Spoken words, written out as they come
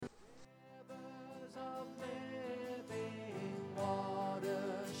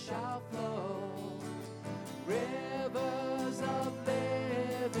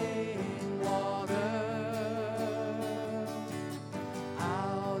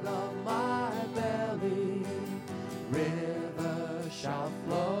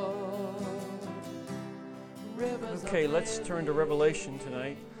Okay, let's turn to Revelation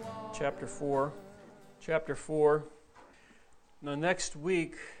tonight, chapter 4. Chapter 4. Now, next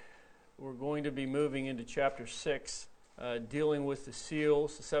week, we're going to be moving into chapter 6, dealing with the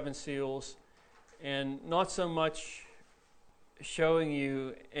seals, the seven seals, and not so much showing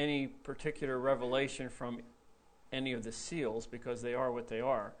you any particular revelation from any of the seals, because they are what they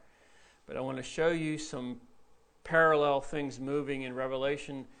are. But I want to show you some parallel things moving in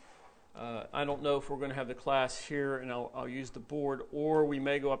Revelation. I don't know if we're going to have the class here, and I'll use the board, or we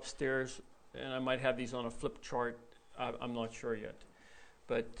may go upstairs, and I might have these on a flip chart. I'm not sure yet.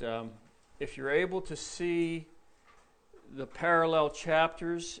 But if you're able to see the parallel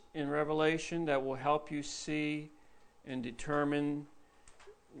chapters in Revelation, that will help you see and determine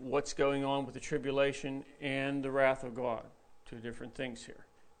what's going on with the tribulation and the wrath of God. Two different things here.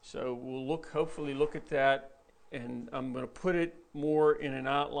 So we'll hopefully look at that, and I'm going to put it more in an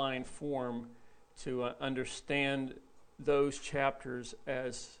outline form to understand those chapters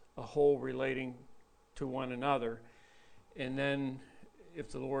as a whole relating to one another. And then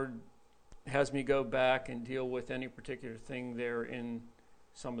if the Lord has me go back and deal with any particular thing there in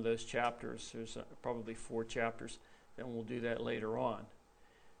some of those chapters, there's probably 4 chapters, and we'll do that later on.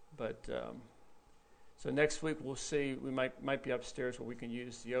 But so next week we'll see. We might be upstairs where we can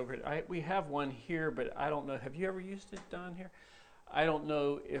use the overhead. We have one here, but I don't know. Have you ever used it down here? I don't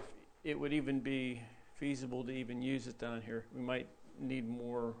know if it would even be feasible to even use it down here. We might need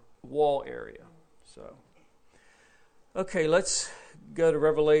more wall area. So, okay, let's go to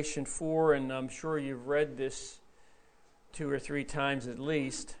Revelation 4, and I'm sure you've read this 2 or 3 times at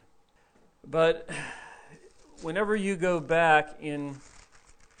least. But whenever you go back in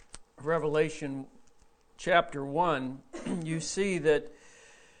Revelation chapter 1, you see that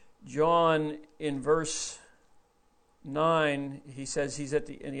John in verse 9, he says he's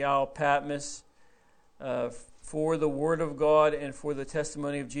in the Isle of Patmos for the word of God and for the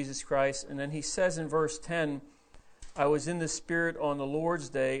testimony of Jesus Christ. And then he says in verse 10, I was in the Spirit on the Lord's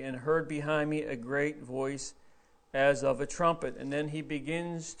day and heard behind me a great voice as of a trumpet. And then he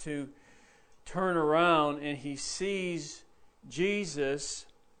begins to turn around and he sees Jesus,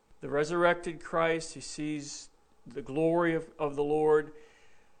 the resurrected Christ. He sees the glory of the Lord.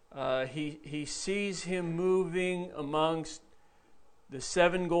 He sees him moving amongst the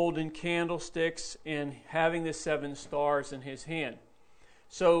 7 golden candlesticks and having the 7 stars in his hand.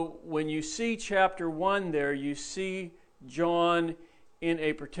 So when you see chapter 1 there, you see John in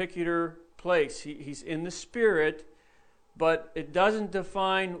a particular place. He's in the Spirit, but it doesn't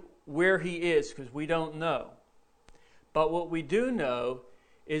define where he is because we don't know. But what we do know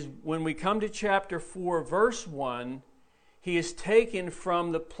is when we come to chapter 4, verse 1, he is taken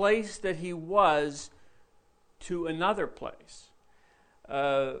from the place that he was to another place.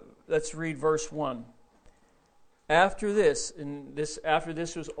 Let's read verse 1. After this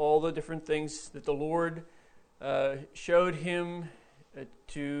was all the different things that the Lord showed him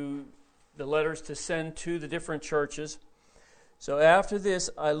to the letters to send to the different churches. So after this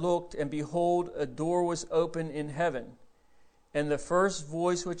I looked, and behold, a door was open in heaven. And the first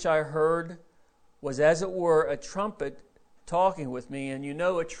voice which I heard was as it were a trumpet talking with me. And you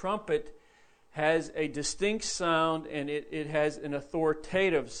know a trumpet has a distinct sound, and it has an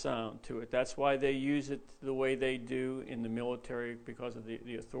authoritative sound to it. That's why they use it the way they do in the military, because of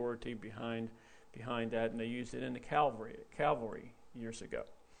the authority behind that. And they used it in the cavalry years ago.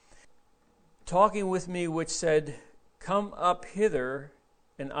 Talking with me, which said, come up hither,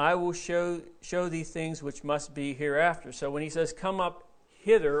 and I will show thee things which must be hereafter. So when he says come up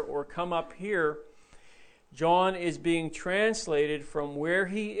hither or come up here, John is being translated from where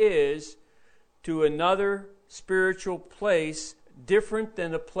he is to another spiritual place different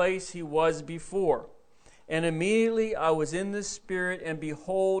than the place he was before. And immediately I was in the Spirit, and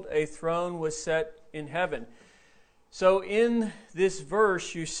behold, a throne was set in heaven. So in this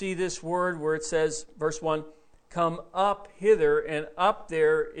verse, you see this word where it says, verse 1, come up hither, and up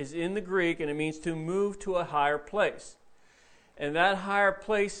there is in the Greek, and it means to move to a higher place. And that higher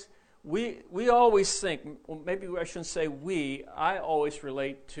place, we always think, well, maybe I shouldn't say we, I always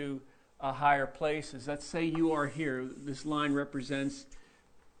relate to a higher place. Is let's say you are here. This line represents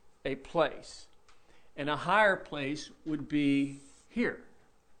a place. And a higher place would be here,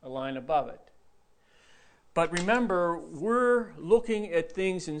 a line above it. But remember, we're looking at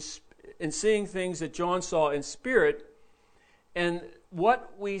things and seeing things that John saw in spirit, and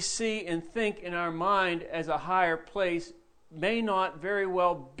what we see and think in our mind as a higher place may not very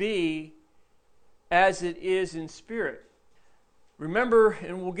well be as it is in spirit. Remember,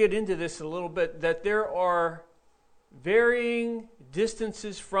 and we'll get into this a little bit, that there are varying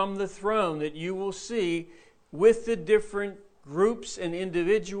distances from the throne that you will see with the different groups and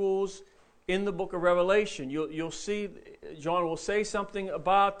individuals in the book of Revelation. You'll see John will say something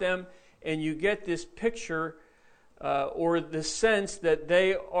about them, and you get this picture or the sense that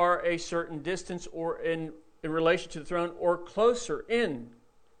they are a certain distance or in relation to the throne or closer in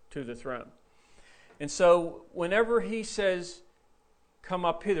to the throne. And so whenever he says, come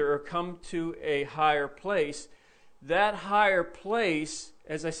up hither or come to a higher place, that higher place,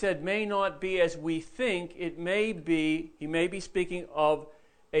 as I said, may not be as we think. It may be, he may be speaking of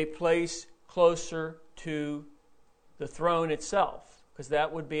a place closer to the throne itself, because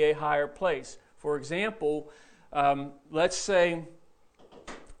that would be a higher place. For example, let's say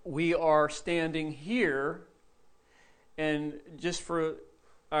we are standing here, and just for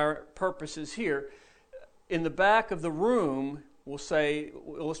our purposes here, in the back of the room, we'll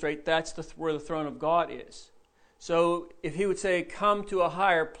illustrate that's where the throne of God is. So if he would say, come to a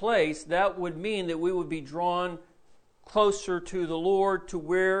higher place, that would mean that we would be drawn closer to the Lord, to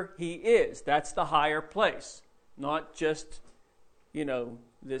where he is. That's the higher place, not just,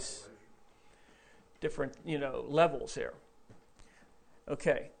 this different, levels here.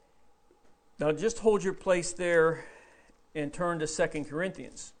 Okay. Now just hold your place there and turn to 2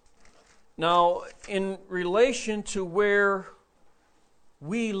 Corinthians. Now, in relation to where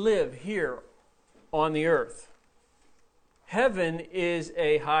we live here on the earth, heaven is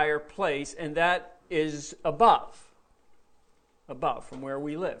a higher place, and that is above from where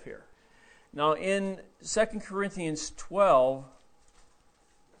we live here. Now, in 2 Corinthians 12,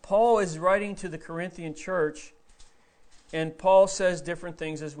 Paul is writing to the Corinthian church, and Paul says different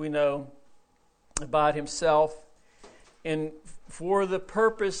things, as we know, about himself. And for the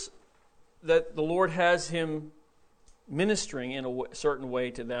purpose that the Lord has him ministering in a certain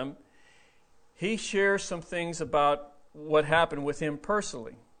way to them, he shares some things about what happened with him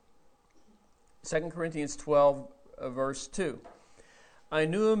personally. 2 Corinthians 12, verse 2. I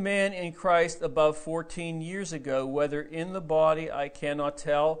knew a man in Christ above 14 years ago, whether in the body I cannot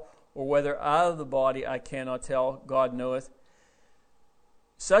tell, or whether out of the body I cannot tell, God knoweth.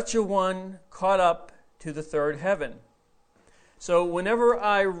 Such a one caught up to the third heaven. So whenever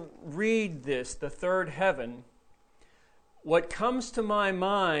I read this, the third heaven, what comes to my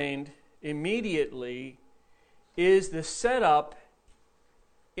mind immediately is the setup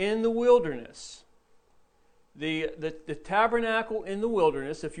in the wilderness. The tabernacle in the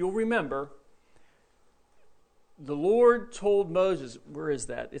wilderness, if you'll remember, the Lord told Moses, where is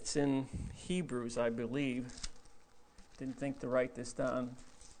that? It's in Hebrews, I believe. Didn't think to write this down.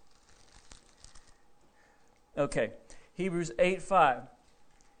 Okay, Hebrews 8:5.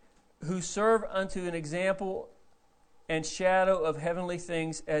 Who serve unto an example and shadow of heavenly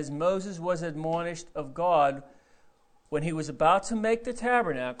things, as Moses was admonished of God when he was about to make the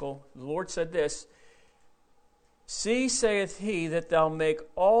tabernacle. The Lord said this, See, saith he, that thou make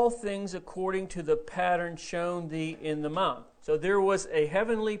all things according to the pattern shown thee in the mount. So there was a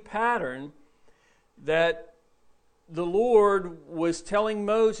heavenly pattern that the Lord was telling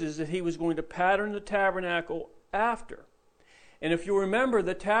Moses that he was going to pattern the tabernacle after. And if you remember,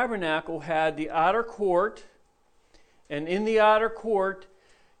 the tabernacle had the outer court, and in the outer court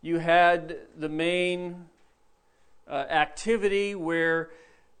you had the main activity where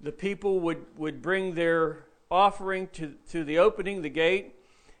the people would bring their offering to the opening, the gate,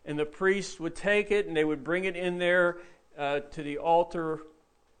 and the priests would take it and they would bring it in there to the altar,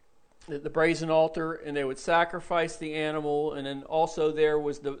 the brazen altar, and they would sacrifice the animal, and then also there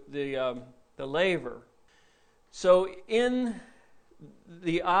was the laver. So in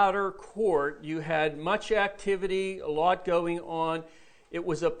the outer court you had much activity, a lot going on. It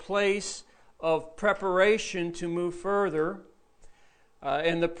was a place of preparation to move further.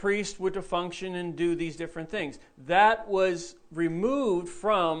 And the priest would to function and do these different things. That was removed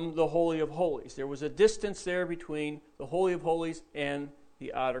from the Holy of Holies. There was a distance there between the Holy of Holies and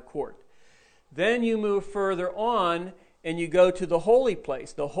the outer court. Then you move further on and you go to the holy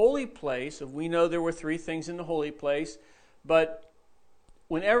place. The holy place, we know there were 3 things in the holy place, but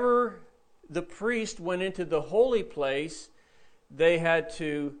whenever the priest went into the holy place, they had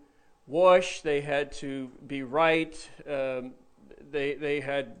to wash, they had to be right, They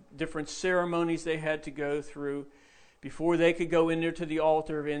had different ceremonies they had to go through before they could go in there to the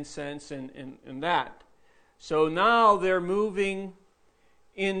altar of incense and that. So now they're moving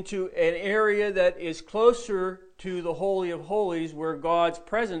into an area that is closer to the Holy of Holies where God's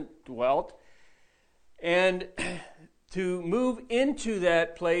presence dwelt. And to move into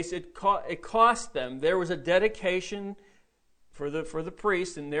that place, it cost them. There was a dedication for the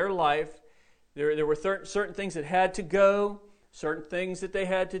priests in their life. There were certain things that had to go, certain things that they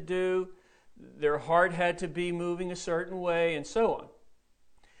had to do. Their heart had to be moving a certain way, and so on.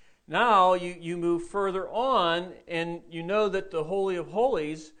 Now you move further on, and you know that the Holy of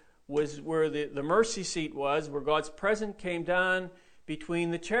Holies was where the mercy seat was, where God's presence came down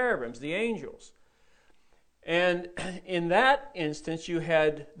between the cherubims, the angels. And in that instance, you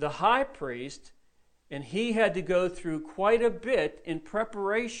had the high priest, and he had to go through quite a bit in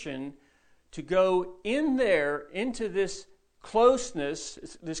preparation to go in there into this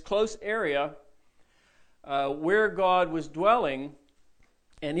closeness, this close area where God was dwelling.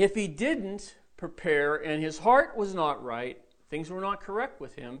 And if he didn't prepare and his heart was not right, things were not correct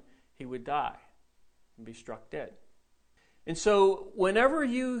with him, he would die and be struck dead. And so whenever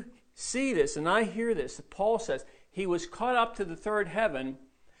you see this, and I hear this, that Paul says he was caught up to the third heaven,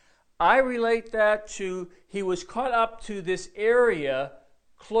 I relate that to he was caught up to this area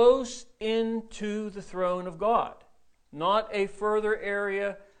close into the throne of God. Not a further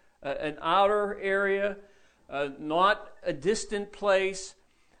area, an outer area, not a distant place,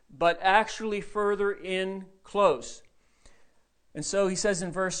 but actually further in close. And so he says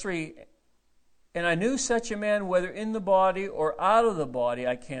in verse 3, "And I knew such a man, whether in the body or out of the body,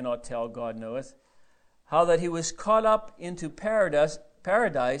 I cannot tell, God knoweth, how that he was caught up into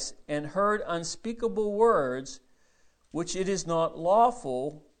paradise and heard unspeakable words, which it is not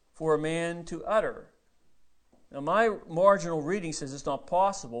lawful for a man to utter." Now my marginal reading says it's not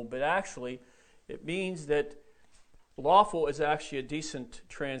possible, but actually it means that lawful is actually a decent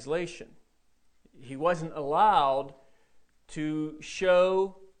translation. He wasn't allowed to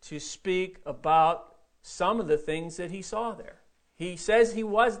show, to speak about some of the things that he saw there. He says he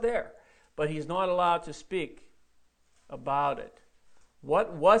was there, but he's not allowed to speak about it.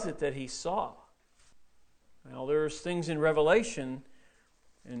 What was it that he saw? Well, there's things in Revelation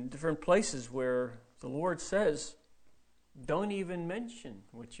in different places where the Lord says, don't even mention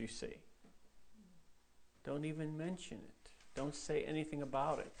what you see. Don't even mention it. Don't say anything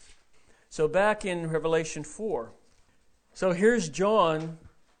about it. So back in Revelation 4. So here's John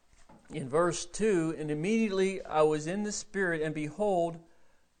in verse 2, "And immediately I was in the Spirit, and behold,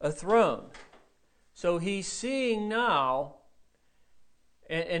 a throne." So he's seeing now,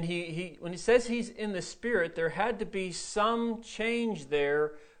 and he when he says he's in the Spirit, there had to be some change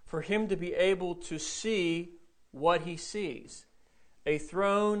there for him to be able to see what he sees. A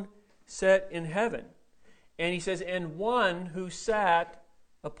throne set in heaven. And he says, "And one who sat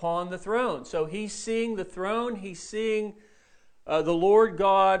upon the throne." So he's seeing the throne, he's seeing the Lord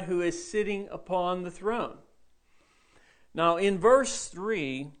God who is sitting upon the throne. Now in verse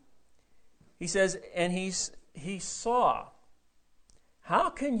 3, he says, "And he saw." How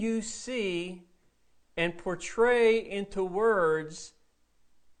can you see and portray into words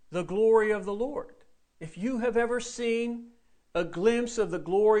the glory of the Lord? If you have ever seen a glimpse of the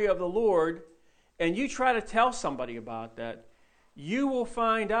glory of the Lord, and you try to tell somebody about that, you will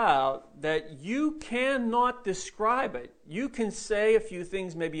find out that you cannot describe it. You can say a few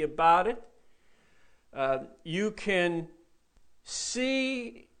things maybe about it. You can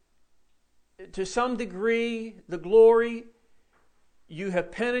see to some degree the glory. You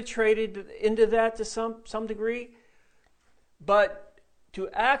have penetrated into that to some degree. But to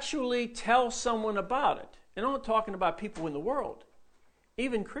actually tell someone about it, and I'm not talking about people in the world,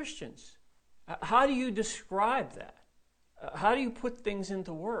 even Christians, how do you describe that? How do you put things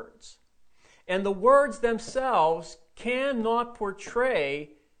into words? And the words themselves cannot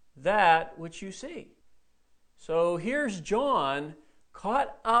portray that which you see. So here's John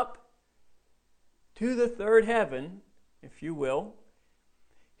caught up to the third heaven, if you will.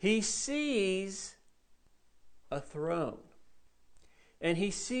 He sees a throne. And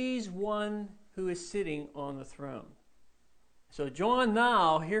he sees one who is sitting on the throne. So John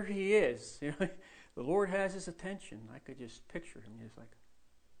now, here he is. The Lord has his attention. I could just picture him.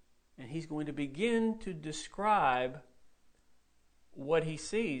 And he's going to begin to describe what he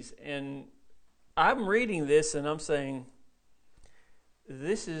sees. And I'm reading this and I'm saying,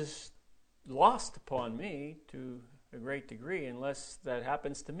 this is lost upon me to a great degree unless that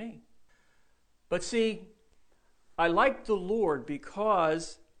happens to me. But see, I like the Lord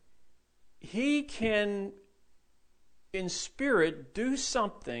because he can, in spirit, do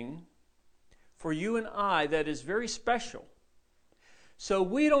something for you and I that is very special. So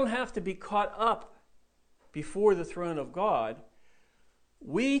we don't have to be caught up before the throne of God.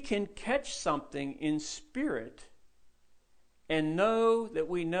 We can catch something in spirit and know that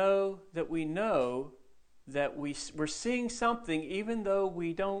we know that we know that we're seeing something even though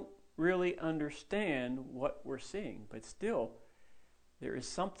we don't really understand what we're seeing. But still, there is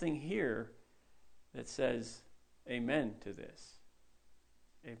something here that says amen to this.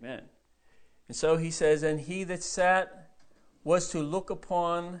 Amen. And so he says, and he that sat was to look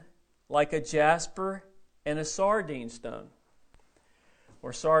upon like a jasper and a sardine stone.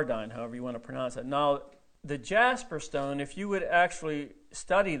 Or sardine, however you want to pronounce it. Now, the jasper stone, if you would actually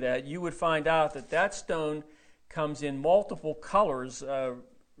study that, you would find out that that stone comes in multiple colors,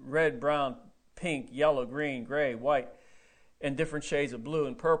 red, brown, pink, yellow, green, gray, white, and different shades of blue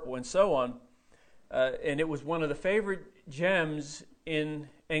and purple and so on. And it was one of the favorite gems in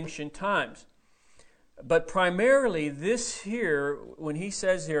ancient times. But primarily this here, when he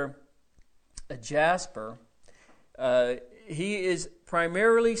says here, a jasper, he is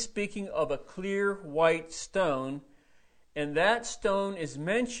primarily speaking of a clear white stone, and that stone is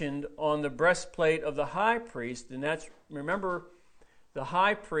mentioned on the breastplate of the high priest. And that's, remember, the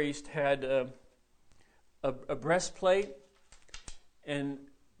high priest had a breastplate, and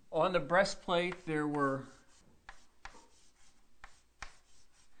on the breastplate there were,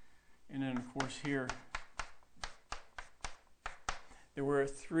 and then of course here, there were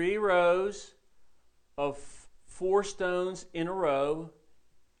 3 rows of 4 stones in a row,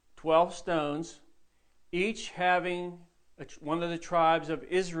 12 stones, each having one of the tribes of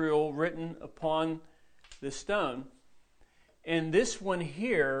Israel written upon the stone. And this one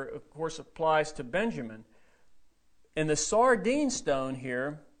here, of course, applies to Benjamin. And the sardine stone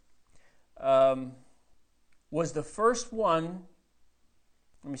here was the first one.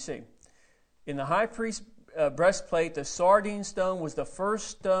 Let me see. In the high priest's breastplate, the sardine stone was the first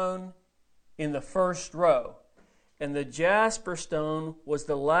stone in the first row. And the jasper stone was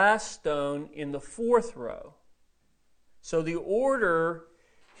the last stone in the 4th row. So the order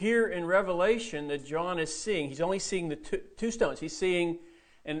here in Revelation that John is seeing, he's only seeing the two stones. He's seeing,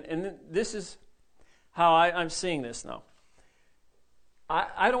 and this is how I'm seeing this now.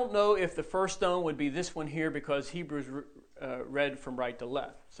 I don't know if the first stone would be this one here, because Hebrews read from right to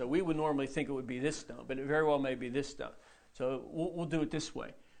left. So we would normally think it would be this stone, but it very well may be this stone. So we'll do it this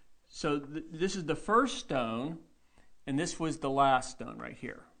way. So this is the first stone, and this was the last stone right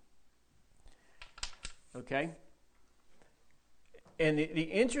here. Okay? And the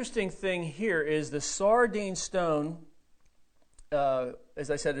interesting thing here is the sardine stone, as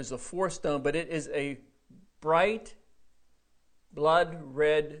I said, is a 4th stone, but it is a bright blood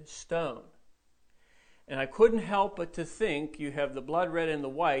red stone. And I couldn't help but to think, you have the blood red and the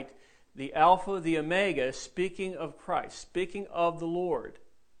white, the Alpha, the Omega, speaking of Christ, speaking of the Lord.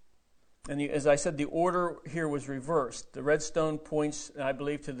 And as I said, the order here was reversed. The red stone points, I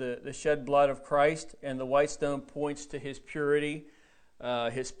believe, to the shed blood of Christ, and the white stone points to his purity,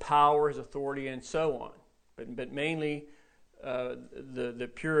 his power, his authority, and so on. But mainly the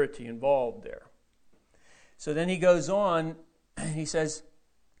purity involved there. So then he goes on, and he says,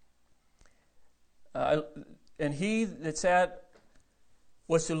 and he that sat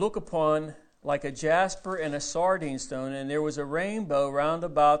was to look upon like a jasper and a sardine stone, and there was a rainbow round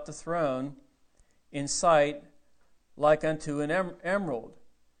about the throne in sight like unto an emerald.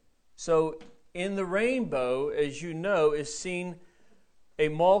 So in the rainbow, as you know, is seen a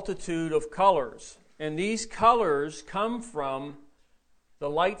multitude of colors. And these colors come from the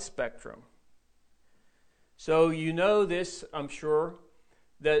light spectrum. So you know this, I'm sure,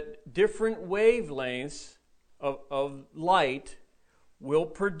 that different wavelengths of light will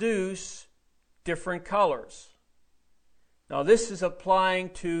produce different colors. Now this is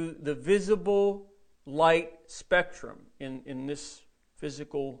applying to the visible light spectrum in this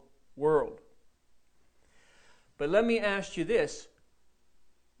physical world. But let me ask you this.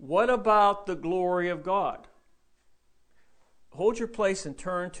 What about the glory of God? Hold your place and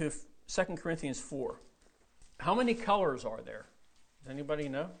turn to 2 Corinthians 4. How many colors are there? Does anybody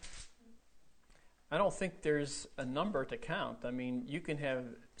know? I don't think there's a number to count. I mean, you can have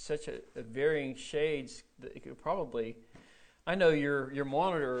such a varying shades that you could probably... I know your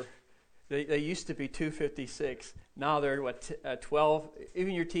monitor, they used to be 256. Now they're, 12?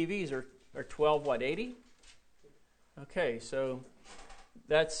 Even your TVs are 12, 80? Okay, so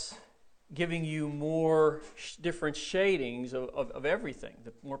that's giving you more different shadings of everything.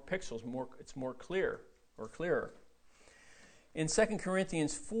 The more pixels, it's more clear or clearer. In 2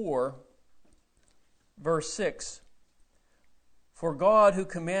 Corinthians 4, verse 6, for God, who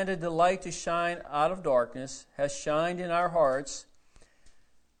commanded the light to shine out of darkness, has shined in our hearts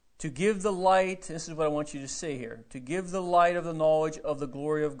to give the light, this is what I want you to see here, to give the light of the knowledge of the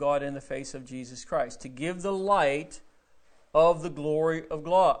glory of God in the face of Jesus Christ. To give the light of the glory of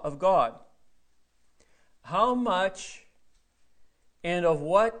God. How much and of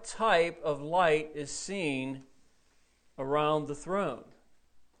what type of light is seen around the throne?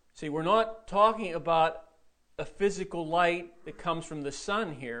 See, we're not talking about a physical light that comes from the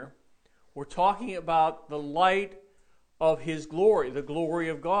sun here. We're talking about the light of His glory, the glory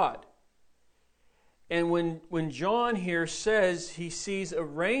of God. And when John here says he sees a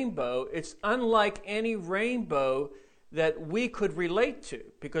rainbow, it's unlike any rainbow that we could relate to,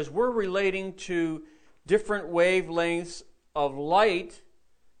 because we're relating to different wavelengths of light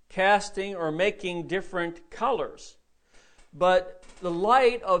casting or making different colors. But the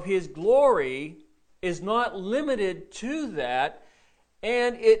light of His glory is not limited to that,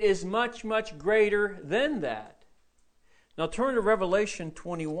 and it is much, much greater than that. Now turn to Revelation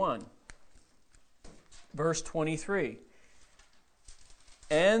 21, verse 23.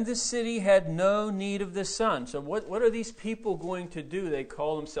 And the city had no need of the sun. So what are these people going to do? They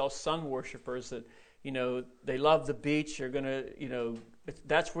call themselves sun worshipers. That, they love the beach. They're going to,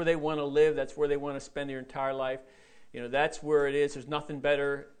 that's where they want to live. That's where they want to spend their entire life. That's where it is. There's nothing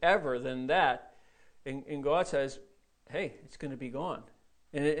better ever than that. And God says, hey, it's going to be gone.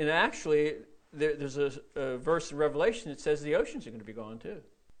 And actually, there's a verse in Revelation that says the oceans are going to be gone too.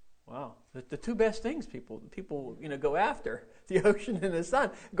 Wow. The two best things people go after, the ocean and the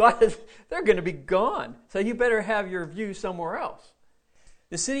sun. God is, they're going to be gone. So you better have your view somewhere else.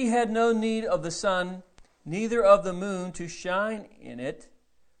 The city had no need of the sun, neither of the moon to shine in it,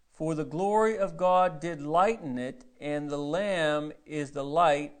 for the glory of God did lighten it, and the Lamb is the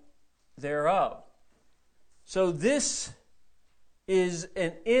light thereof. So this is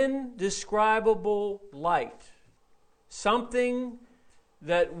an indescribable light, something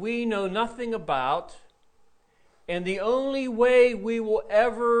that we know nothing about, and the only way we will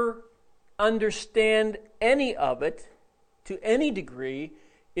ever understand any of it to any degree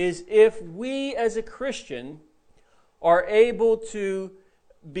is if we as a Christian are able to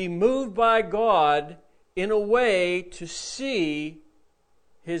be moved by God in a way to see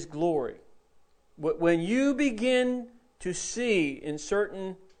His glory. When you begin to see in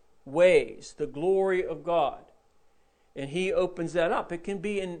certain ways the glory of God, and He opens that up, it can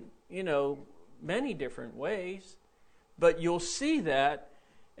be in, many different ways, but you'll see that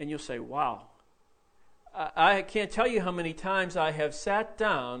and you'll say, wow. I can't tell you how many times I have sat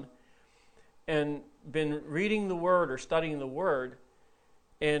down and been reading the Word or studying the Word,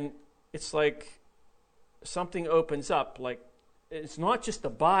 and it's like something opens up. Like, it's not just the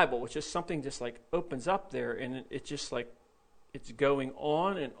Bible, it's just something just like opens up there, and it's just like it's going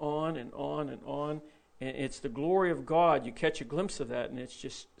on and on and on and on. And it's the glory of God. You catch a glimpse of that, and it's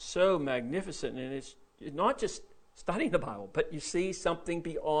just so magnificent. And it's not just studying the Bible, but you see something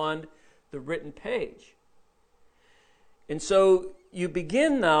beyond the written page. And so you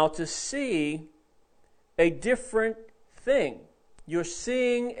begin now to see a different thing. You're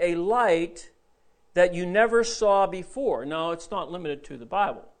seeing a light that you never saw before. Now, it's not limited to the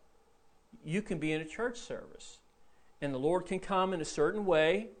Bible. You can be in a church service, and the Lord can come in a certain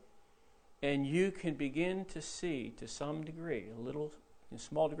way, and you can begin to see, to some degree, a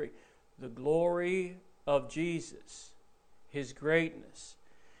small degree, the glory of Jesus, His greatness,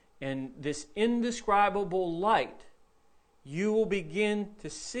 and this indescribable light. You will begin to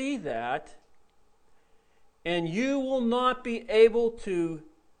see that, and you will not be able to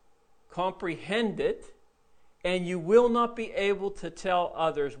comprehend it, and you will not be able to tell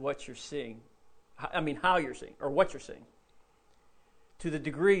others what you're seeing. How you're seeing, or what you're seeing. To the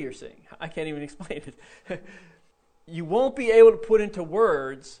degree you're seeing. I can't even explain it. You won't be able to put into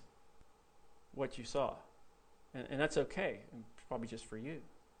words what you saw. And that's okay. And probably just for you.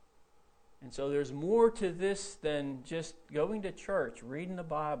 And so there's more to this than just going to church, reading the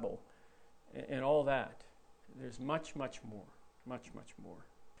Bible, and all that. There's much, much more. Much, much more.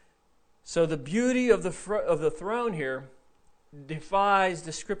 So the beauty of the throne here defies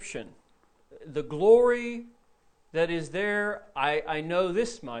description. The glory that is there, I know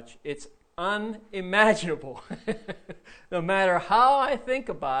this much, it's unimaginable. No matter how I think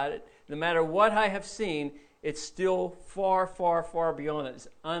about it, no matter what I have seen, it's still far, far, far beyond it. It's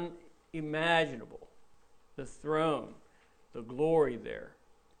unimaginable. The throne, the glory there.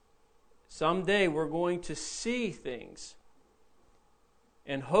 Someday we're going to see things,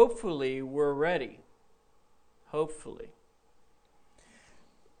 and hopefully we're ready. Hopefully.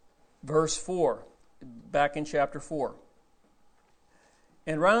 Verse 4. Back in chapter 4.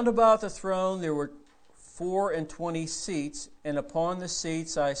 And round about the throne there were 24 seats, and upon the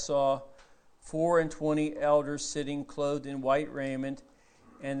seats I saw 24 elders sitting clothed in white raiment,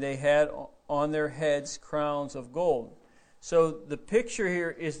 and they had on their heads crowns of gold. So the picture here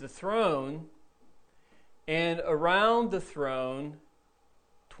is the throne, and around the throne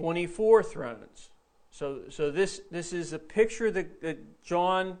 24 thrones. So this is a picture that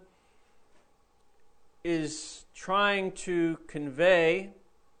John is trying to convey,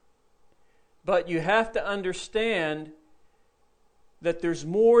 But you have to understand that there's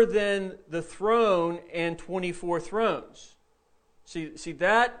more than the throne and 24 thrones. See,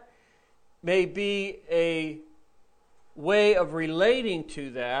 that may be a way of relating to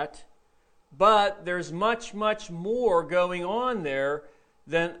that, but there's much, much more going on there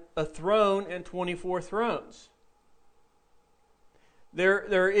than a throne and 24 thrones.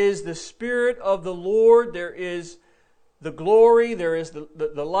 There is the Spirit of the Lord, there is the glory, there is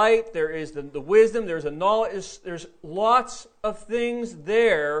the light, there is the wisdom, there's a knowledge, there's lots of things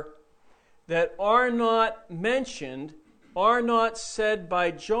there that are not mentioned, are not said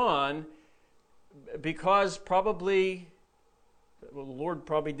by John, because probably, the Lord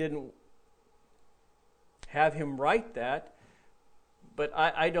probably didn't have him write that, but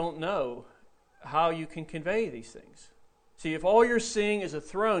I don't know how you can convey these things. See, if all you're seeing is a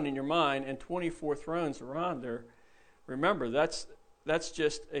throne in your mind and 24 thrones around there, remember, that's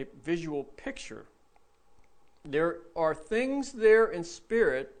just a visual picture. There are things there in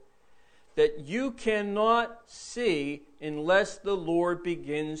spirit that you cannot see unless the Lord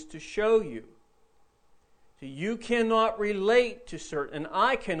begins to show you. So you cannot relate to certain, and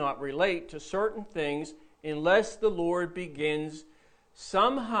I cannot relate to certain things unless the Lord begins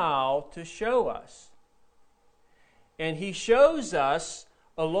somehow to show us. And He shows us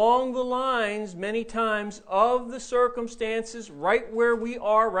along the lines many times of the circumstances right where we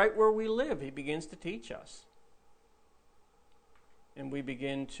are, right where we live. He begins to teach us. And we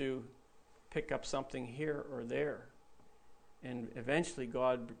begin to pick up something here or there. And eventually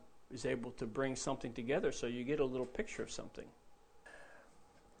God is able to bring something together so you get a little picture of something.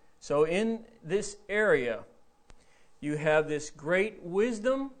 So in this area, you have this great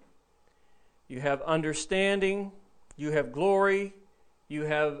wisdom, you have understanding, you have glory, you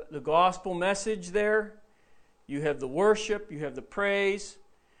have the gospel message there, you have the worship, you have the praise,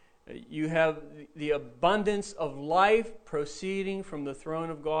 you have the abundance of life proceeding from the throne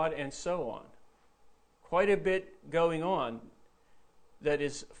of God, and so on. Quite a bit going on that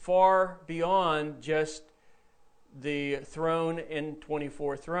is far beyond just the throne and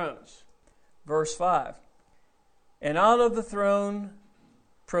 24 thrones. Verse 5. And out of the throne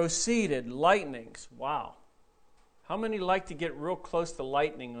proceeded lightnings. Wow. How many like to get real close to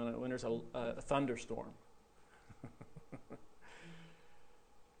lightning when there's a thunderstorm?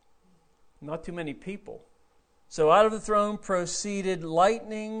 Not too many people. So out of the throne proceeded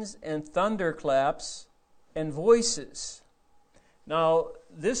lightnings and thunderclaps and voices. Now,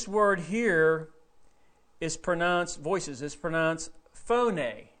 this word here is pronounced, voices, is pronounced phone.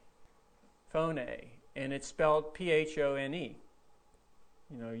 Phone. And it's spelled P-H-O-N-E.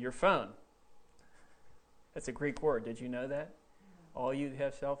 You know, your phone. That's a Greek word. Did you know that? All you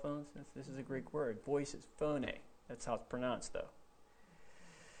have cell phones? This is a Greek word. Voices, phone. That's how it's pronounced, though.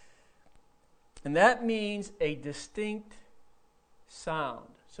 And that means a distinct sound.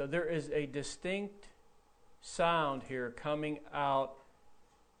 So there is a distinct sound here coming out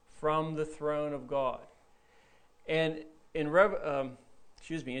from the throne of God. And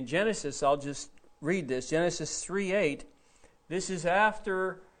in Genesis, I'll just read this. Genesis 3:8. This is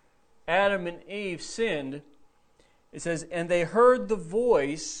after Adam and Eve sinned. It says, and they heard the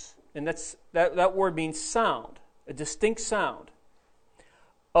voice, and that word means sound, a distinct sound,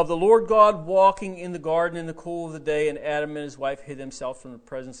 of the Lord God walking in the garden in the cool of the day, and Adam and his wife hid themselves from the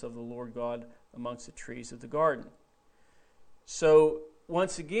presence of the Lord God amongst the trees of the garden. So,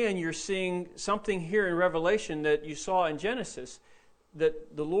 once again, you're seeing something here in Revelation that you saw in Genesis,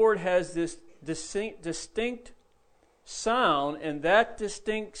 that the Lord has this distinct sound, and that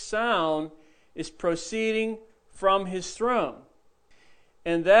distinct sound is proceeding from His throne.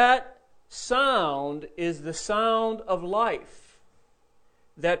 And that sound is the sound of life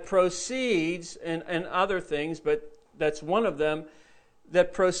that proceeds, and other things, but that's one of them,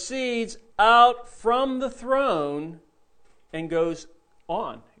 that proceeds out from the throne and goes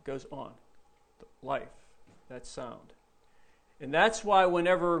on. It goes on. Life, that sound. And that's why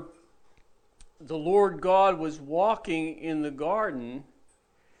whenever the Lord God was walking in the garden,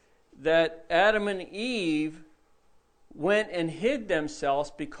 that Adam and Eve went and hid themselves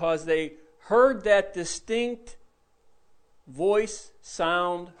because they heard that distinct voice,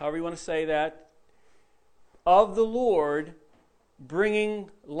 sound, however you want to say that, of the Lord bringing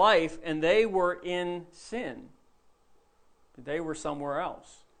life, and they were in sin. They were somewhere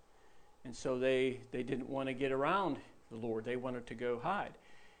else. And so they didn't want to get around the Lord. They wanted to go hide.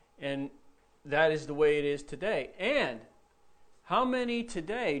 And that is the way it is today. And how many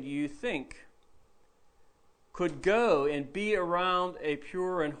today do you think could go and be around a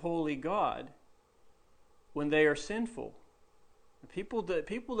pure and holy God when they are sinful? People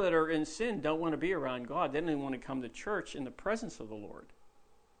that are in sin don't want to be around God. They don't even want to come to church in the presence of the Lord.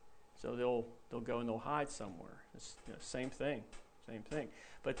 So they'll go and they'll hide somewhere. It's same thing.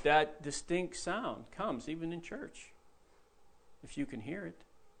 But that distinct sound comes even in church. If you can hear it,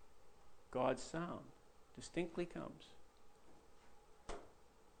 God's sound distinctly comes.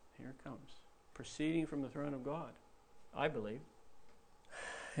 Here it comes, proceeding from the throne of God, I believe.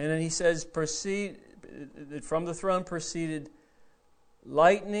 And then he says, from the throne proceeded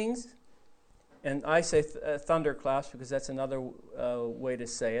lightnings, and I say thunderclaps because that's another way to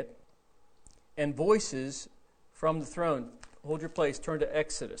say it, and voices from the throne. Hold your place, turn to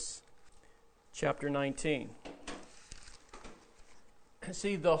Exodus chapter 19.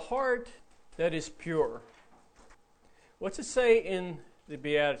 See, the heart that is pure. What's it say in the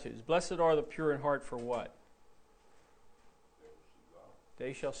Beatitudes? Blessed are the pure in heart, for what?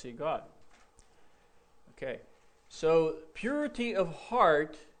 They shall see God. Okay. So purity of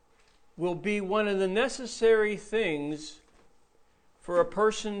heart will be one of the necessary things for a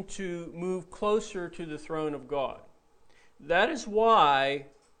person to move closer to the throne of God. That is why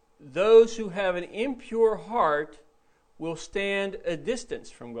those who have an impure heart will stand a distance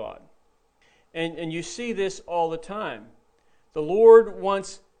from God. And you see this all the time. The Lord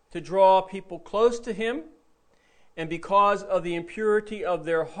wants to draw people close to Him, and because of the impurity of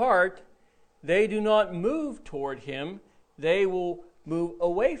their heart, they do not move toward Him. They will move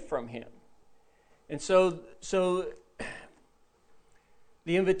away from Him. And so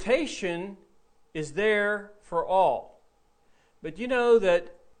the invitation is there for all. But you know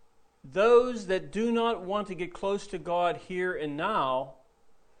that those that do not want to get close to God here and now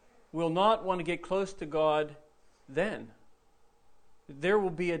will not want to get close to God then. There will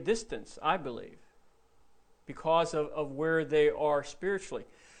be a distance, I believe, because of where they are spiritually.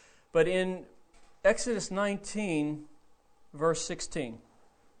 But in Exodus 19, verse 16,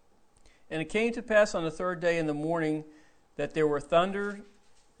 and it came to pass on the third day in the morning that there were thunder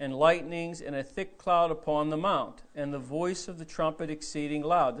and lightnings and a thick cloud upon the mount, and the voice of the trumpet exceeding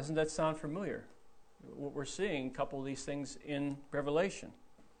loud. Doesn't that sound familiar? What we're seeing, a couple of these things in Revelation.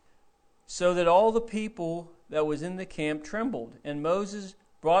 So that all the people that was in the camp trembled. And Moses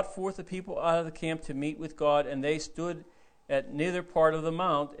brought forth the people out of the camp to meet with God, and they stood at neither part of the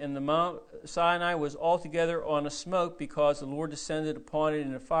mount. And the Mount Sinai was altogether on a smoke, because the Lord descended upon it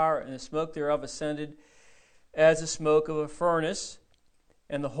in a fire, and the smoke thereof ascended as the smoke of a furnace,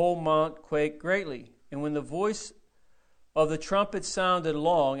 and the whole mount quaked greatly. And when the voice of the trumpet sounded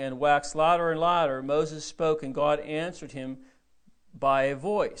long, and waxed louder and louder, Moses spoke, and God answered him by a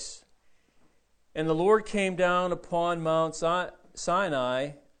voice. And the Lord came down upon Mount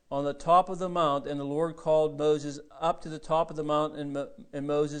Sinai on the top of the mount, and the Lord called Moses up to the top of the mount, and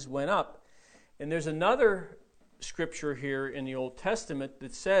Moses went up. And there's another scripture here in the Old Testament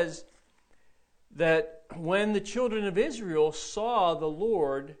that says that when the children of Israel saw the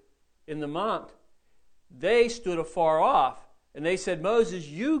Lord in the mount, they stood afar off, and they said, Moses,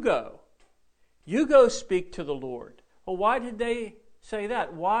 you go speak to the Lord. Well, why did they say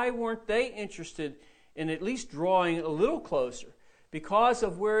that? Why weren't they interested in at least drawing a little closer? Because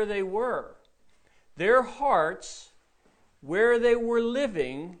of where they were. Their hearts, where they were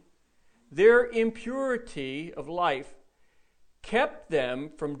living, their impurity of life kept them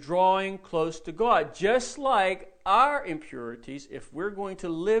from drawing close to God. Just like our impurities, if we're going to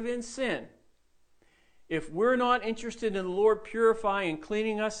live in sin, if we're not interested in the Lord purifying and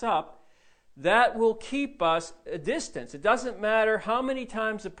cleaning us up, that will keep us a distance. It doesn't matter how many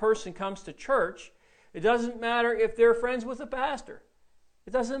times a person comes to church. It doesn't matter if they're friends with a pastor.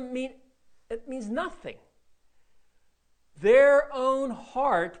 It means nothing. Their own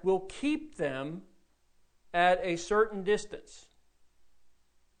heart will keep them at a certain distance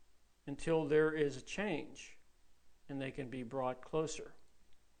until there is a change and they can be brought closer.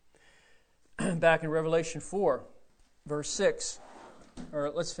 Back in Revelation 4, verse 6,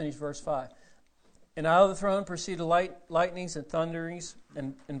 or let's finish verse 5. And out of the throne proceeded lightnings and thunderings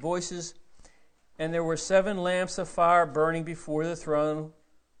and voices, and there were 7 lamps of fire burning before the throne,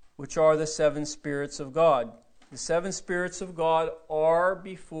 which are the 7 spirits of God. The 7 spirits of God are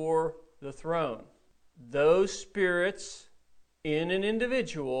before the throne. Those spirits in an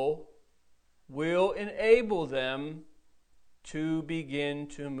individual will enable them to begin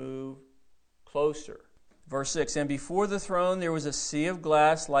to move closer. Verse 6, and before the throne there was a sea of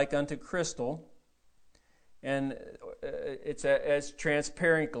glass like unto crystal, and it's as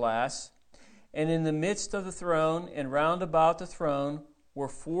transparent glass. And in the midst of the throne and round about the throne were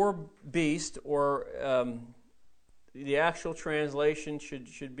 4 beasts, or the actual translation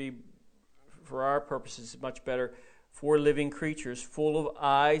should be, for our purposes, much better, four living creatures full of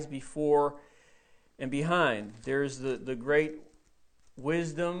eyes before and behind. There's the great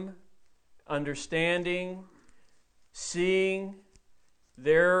wisdom, understanding, seeing.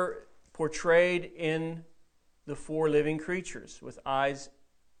 They're portrayed in the four living creatures with eyes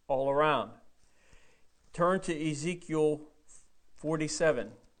all around. Turn to Ezekiel 47.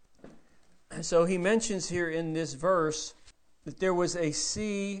 So he mentions here in this verse that there was a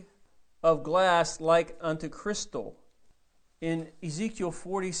sea of glass like unto crystal. In Ezekiel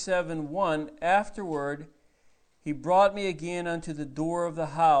 47:1, afterward he brought me again unto the door of the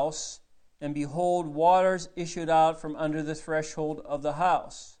house, and behold, waters issued out from under the threshold of the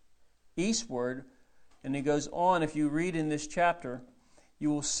house, eastward. And he goes on, if you read in this chapter, you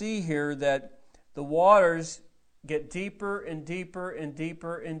will see here that the waters get deeper and deeper and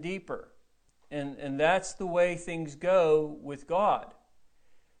deeper and deeper. And that's the way things go with God.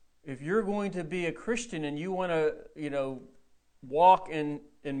 If you're going to be a Christian and you want to, walk and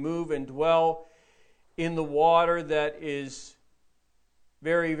move and dwell in the water that is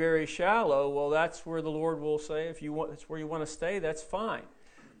very, very shallow, well, that's where the Lord will say, if you want, that's where you want to stay, that's fine.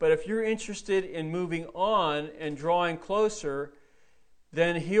 But if you're interested in moving on and drawing closer,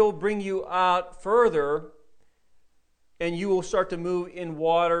 then He'll bring you out further, and you will start to move in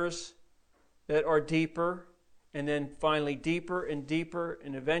waters that are deeper, and then finally deeper and deeper,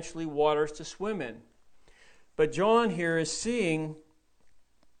 and eventually waters to swim in. But John here is seeing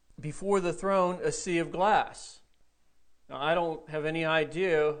before the throne a sea of glass. Now, I don't have any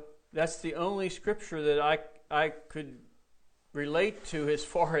idea. That's the only scripture that I could relate to as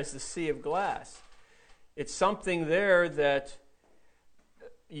far as the sea of glass. It's something there that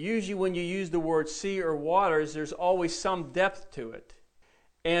usually when you use the word sea or waters, there's always some depth to it.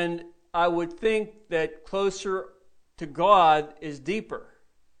 And I would think that closer to God is deeper.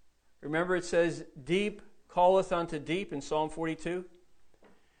 Remember it says, deep calleth unto deep in Psalm 42.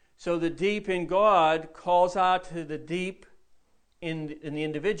 So the deep in God calls out to the deep in the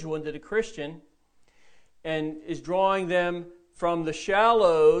individual, into the Christian, and is drawing them from the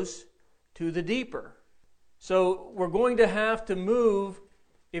shallows to the deeper. So we're going to have to move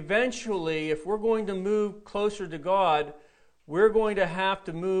eventually. If we're going to move closer to God, we're going to have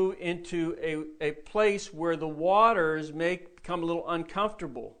to move into a place where the waters may become a little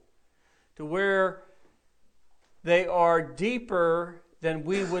uncomfortable, to where they are deeper than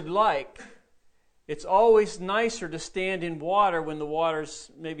we would like. It's always nicer to stand in water when the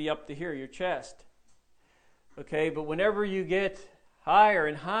water's maybe up to here, your chest. Okay, but whenever you get higher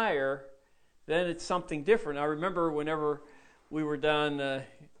and higher, then it's something different. I remember whenever we were down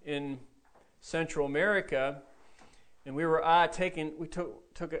in Central America, and we were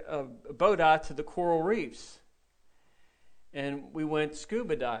took a boat out to the coral reefs, and we went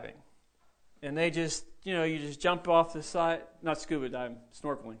scuba diving. And they just, you just jump off the side, not scuba diving,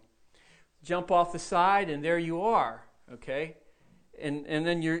 snorkeling. Jump off the side, and there you are, okay? And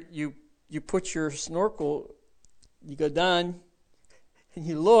then you put your snorkel, you go down, and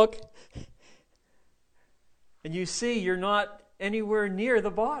you look, and you see you're not anywhere near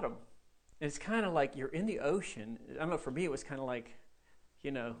the bottom. And it's kind of like you're in the ocean. I don't know, for me it was kind of like,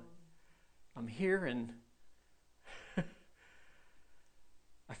 I'm here, and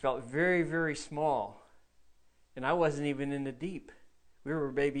I felt very, very small. And I wasn't even in the deep. We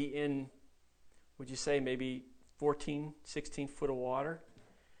were maybe in, would you say, maybe 14, 16 foot of water.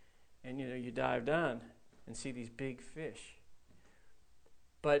 And, you dive down and see these big fish.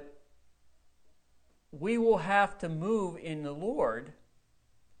 But we will have to move in the Lord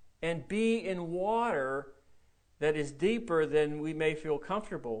and be in water that is deeper than we may feel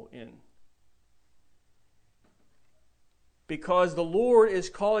comfortable in. Because the Lord is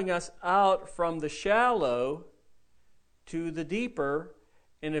calling us out from the shallow to the deeper,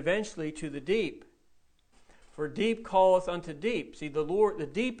 and eventually to the deep. For deep calleth unto deep. See, the Lord, the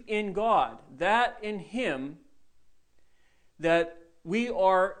deep in God, that in Him, that we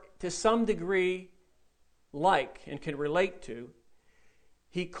are to some degree like and can relate to,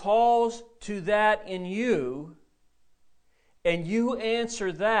 He calls to that in you, and you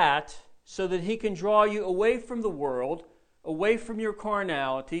answer that so that He can draw you away from the world, away from your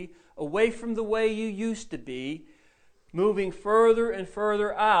carnality, away from the way you used to be, moving further and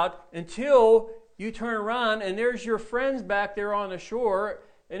further out until you turn around and there's your friends back there on the shore,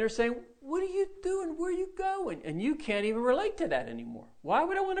 and they're saying, "What are you doing? Where are you going?" And you can't even relate to that anymore. Why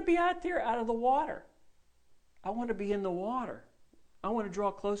would I want to be out there out of the water? I want to be in the water. I want to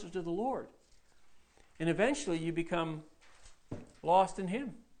draw closer to the Lord. And eventually you become lost in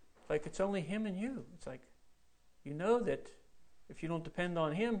Him. Like it's only Him and you. It's like, that if you don't depend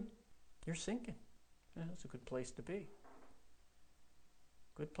on Him, you're sinking. That's a good place to be.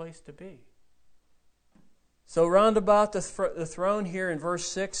 Good place to be. So round about the throne here in verse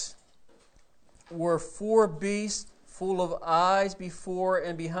 6 were 4 beasts full of eyes before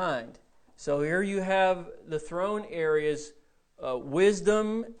and behind. So here you have the throne areas,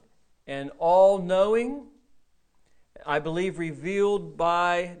 wisdom and all-knowing, I believe revealed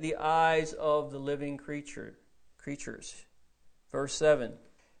by the eyes of the living creatures. Verse 7.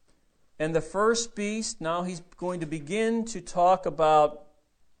 And the first beast, now he's going to begin to talk about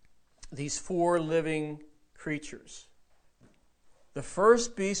these 4 living creatures. The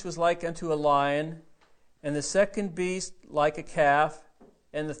first beast was like unto a lion, and the second beast like a calf,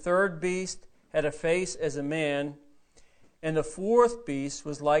 and the third beast had a face as a man, and the fourth beast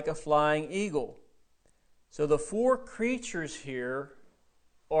was like a flying eagle. So the 4 creatures here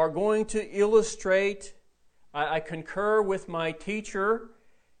are going to illustrate, I concur with my teacher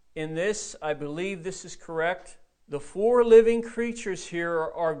in this, I believe this is correct. The 4 living creatures here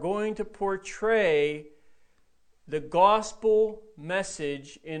are going to portray the gospel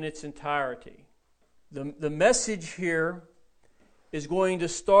message in its entirety. The message here is going to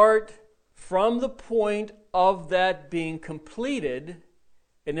start from the point of that being completed,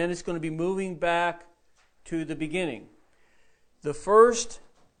 and then it's going to be moving back to the beginning. The first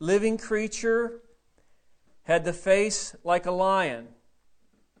living creature had the face like a lion.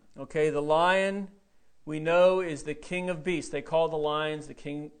 Okay, the lion we know is the king of beasts. They call the lions the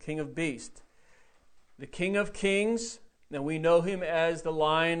king of beasts. The King of Kings, and we know him as the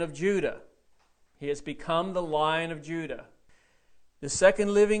Lion of Judah. He has become the Lion of Judah. The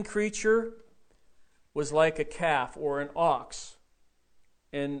second living creature was like a calf or an ox.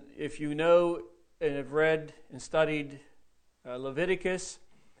 And if you know and have read and studied Leviticus,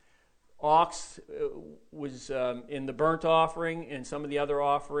 ox was in the burnt offering and some of the other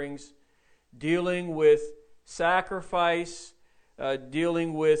offerings, dealing with sacrifice,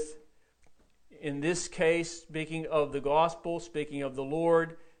 dealing with, in this case, speaking of the gospel, speaking of the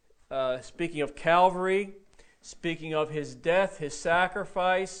Lord, speaking of Calvary, speaking of his death, his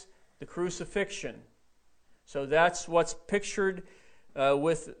sacrifice, the crucifixion. So that's what's pictured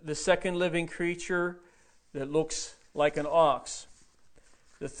with the second living creature that looks like an ox.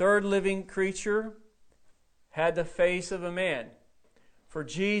 The third living creature had the face of a man. For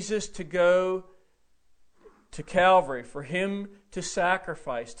Jesus to go to Calvary, for him to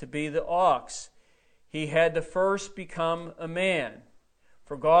sacrifice, to be the ox, he had to first become a man.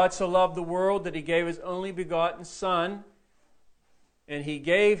 For God so loved the world that he gave his only begotten Son, and he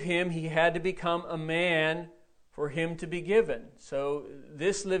had to become a man for him to be given. So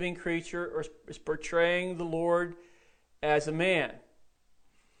this living creature is portraying the Lord as a man.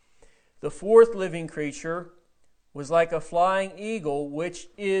 The fourth living creature was like a flying eagle, which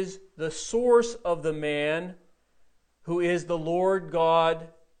is the source of the man, who is the Lord God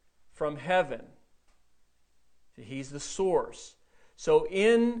from heaven. He's the source. So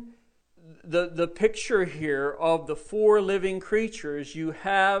in the picture here of the 4 living creatures, you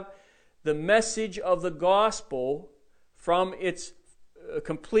have the message of the gospel from its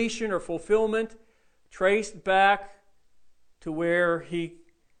completion or fulfillment traced back to where he...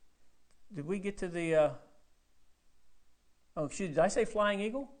 Did we get to the... Oh, excuse me, did I say flying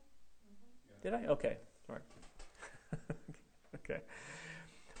eagle? Did I? Okay, sorry. Okay.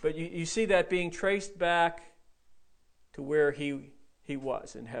 But you see that being traced back to where he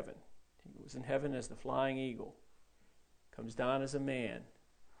was in heaven. He was in heaven as the flying eagle. Comes down as a man.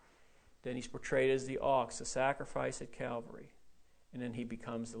 Then he's portrayed as the ox, the sacrifice at Calvary. And then he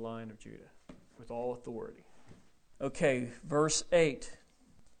becomes the Lion of Judah with all authority. Okay, verse 8.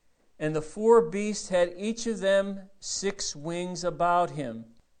 And the 4 beasts had each of them 6 wings about him,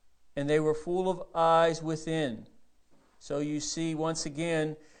 and they were full of eyes within. So you see once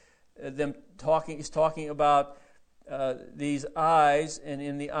again he's talking about these eyes, and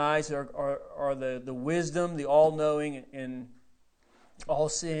in the eyes are the wisdom, the all-knowing and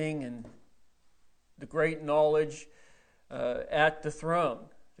all-seeing, and the great knowledge at the throne,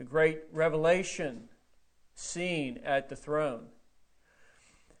 the great revelation seen at the throne.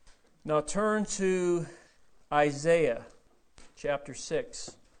 Now turn to Isaiah chapter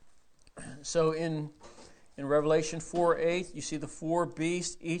 6. So in Revelation 4:8, you see the 4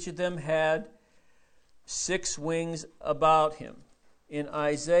 beasts. Each of them had 6 wings about him. In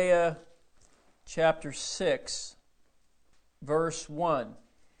Isaiah chapter 6, verse 1,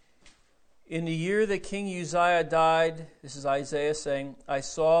 in the year that King Uzziah died, this is Isaiah saying, I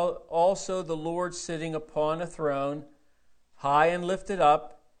saw also the Lord sitting upon a throne, high and lifted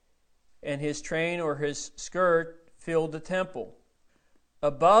up, and his train or his skirt filled the temple.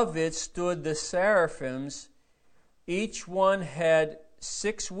 above it stood the seraphims. Each one had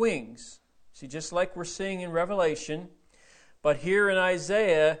 6 wings. See, just like we're seeing in Revelation, but here in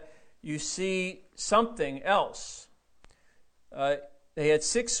Isaiah, you see something else. They had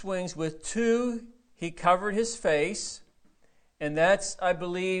 6 wings. With 2, he covered his face, and that's, I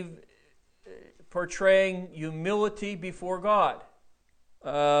believe, portraying humility before God.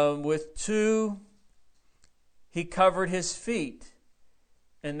 With 2, he covered his feet,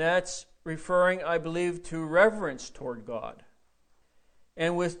 and that's referring, I believe, to reverence toward God.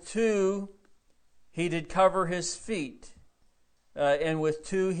 And with 2, he did cover his feet, and with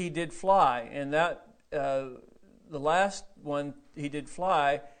 2, he did fly. And that the last one, he did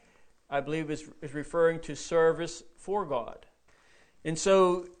fly, I believe is referring to service for God. And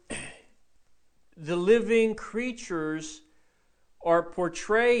so the living creatures are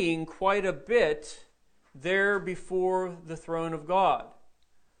portraying quite a bit there before the throne of God.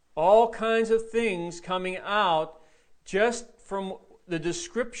 All kinds of things coming out just from the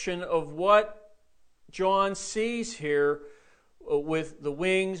description of what John sees here with the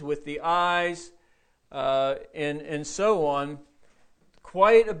wings, with the eyes, and so on.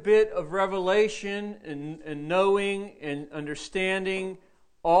 Quite a bit of revelation and knowing and understanding,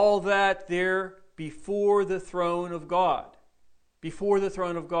 all that there before the throne of God. Before the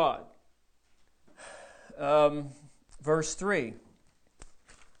throne of God. Verse 3.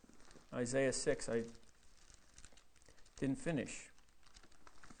 Isaiah 6. I didn't finish.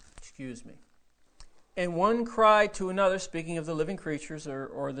 Excuse me. And one cried to another, speaking of the living creatures,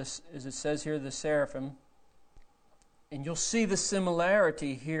 or this, as it says here, the seraphim. And you'll see the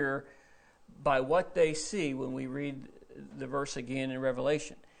similarity here by what they see when we read the verse again in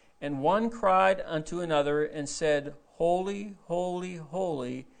Revelation. And one cried unto another and said, Holy, holy,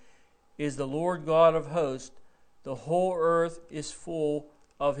 holy is the Lord God of hosts. The whole earth is full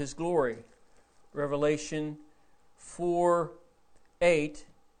of his glory. Revelation 4:8.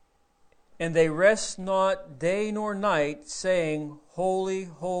 And they rest not day nor night, saying, Holy,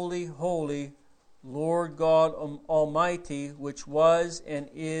 holy, holy, Lord God Almighty, which was and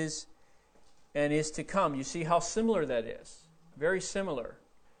is to come. You see how similar that is. Very similar.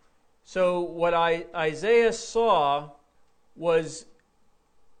 So what Isaiah saw was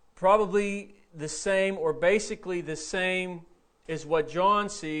probably the same, or basically the same as what John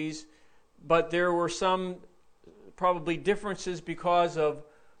sees, but there were some probably differences because of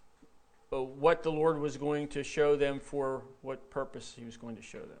what the Lord was going to show them, for what purpose he was going to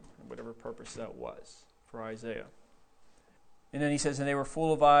show them, whatever purpose that was for Isaiah. And then he says, and they were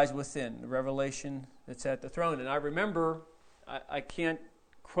full of eyes within, the revelation that's at the throne. And I remember, I can't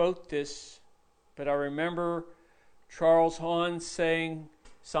quote this, but I remember Charles Hahn saying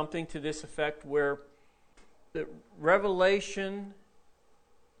something to this effect, where the revelation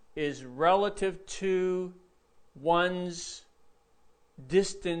is relative to one's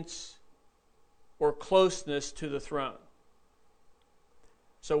distance or closeness to the throne.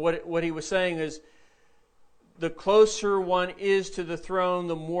 So what he was saying is, the closer one is to the throne,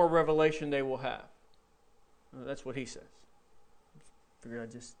 the more revelation they will have. That's what he says. I figured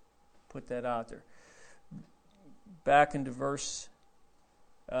I'd just put that out there. Back into verse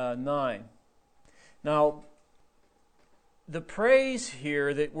 9. Now, the praise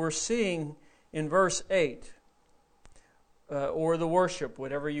here that we're seeing in verse 8, or the worship,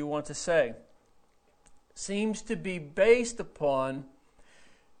 whatever you want to say, seems to be based upon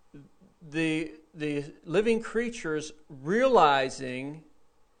the living creatures realizing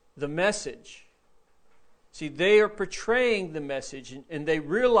the message. See, they are portraying the message, and they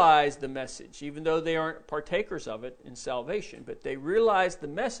realize the message, even though they aren't partakers of it in salvation, but they realize the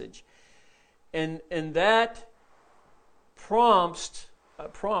message. And that prompts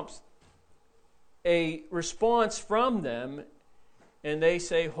a response from them, and they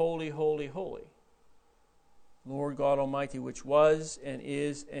say, Holy, holy, holy, Lord God Almighty, which was and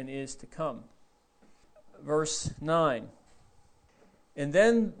is to come. Verse 9. And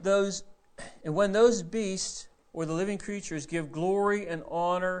when those beasts, or the living creatures, give glory and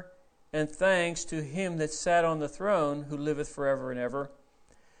honor and thanks to him that sat on the throne, who liveth forever and ever,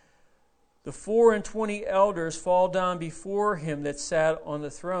 the 24 elders fall down before him that sat on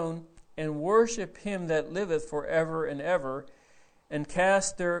the throne, and worship him that liveth forever and ever, and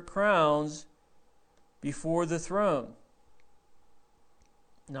cast their crowns before the throne.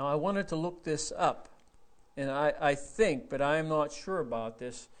 Now, I wanted to look this up, and I think, but I am not sure about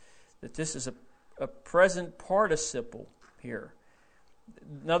this, that this is a present participle here.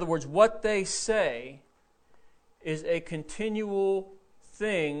 In other words, what they say is a continual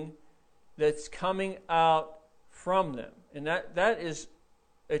thing that's coming out from them. And that is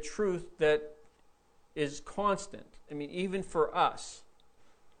a truth that is constant. I mean, even for us,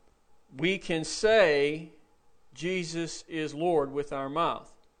 we can say Jesus is Lord with our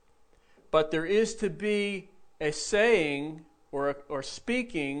mouth. But there is to be a saying or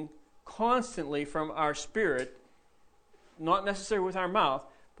speaking constantly from our spirit, not necessarily with our mouth,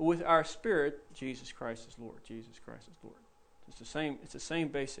 but with our spirit, Jesus Christ is Lord. Jesus Christ is Lord. It's the same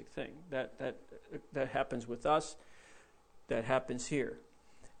basic thing. That happens with us. That happens here.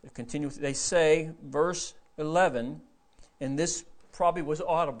 They say, verse 11, and this probably was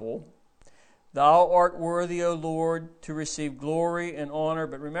audible, Thou art worthy, O Lord, to receive glory and honor.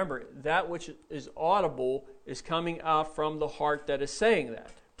 But remember, that which is audible is coming out from the heart that is saying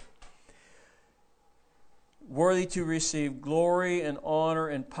that. Worthy to receive glory and honor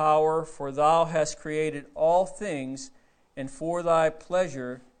and power, for Thou hast created all things, and for Thy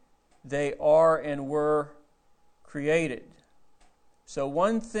pleasure they are and were created. So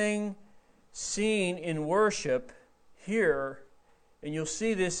one thing seen in worship here, and you'll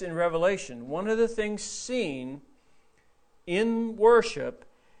see this in Revelation, one of the things seen in worship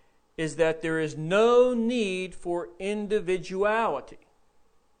is that there is no need for individuality.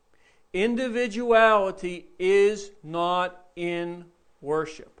 Individuality is not in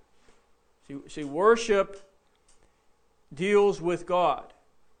worship. See, worship deals with God.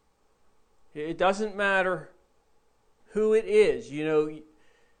 It doesn't matter who it is. You know,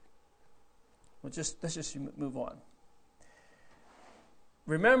 let's just move on.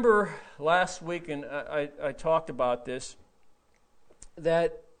 Remember last week, and I talked about this,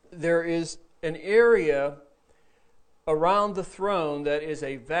 that there is an area around the throne that is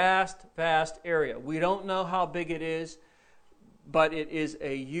a vast, vast area. We don't know how big it is, but it is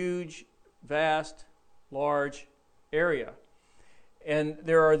a huge, vast, large area. And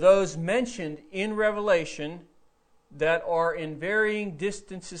there are those mentioned in Revelation that are in varying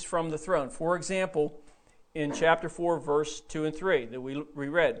distances from the throne. For example, in chapter 4, verse 2 and 3 that we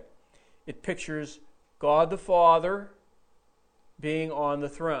read, it pictures God the Father being on the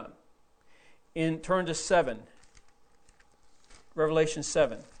throne. Turn to 7. Revelation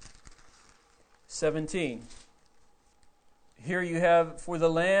 7:17. Here you have, for the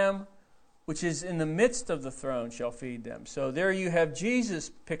Lamb which is in the midst of the throne shall feed them. So there you have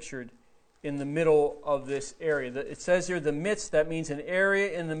Jesus pictured in the middle of this area. It says here the midst, that means an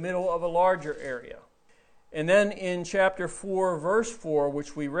area in the middle of a larger area. And then in chapter 4, verse 4,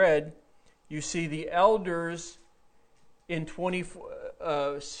 which we read, you see the elders in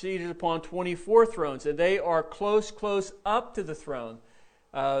seated upon 24 thrones, and they are close up to the throne.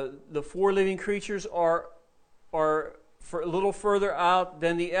 The 4 living creatures are a little further out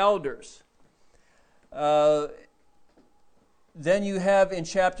than the elders. Then you have in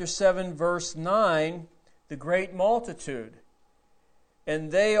chapter 7, verse 9, the great multitude.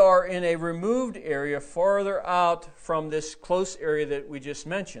 And they are in a removed area farther out from this close area that we just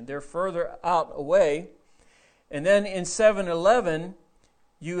mentioned. They're further out away. And then in 7:11,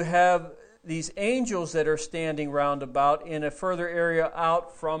 you have these angels that are standing round about in a further area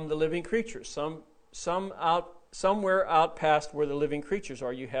out from the living creatures. Somewhere out past where the living creatures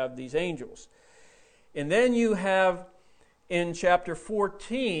are, you have these angels. And then you have in chapter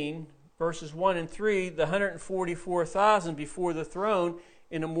 14, verses 1 and 3, the 144,000 before the throne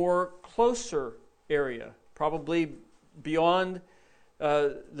in a more closer area, probably beyond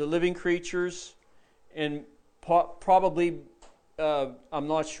the living creatures, and probably, I'm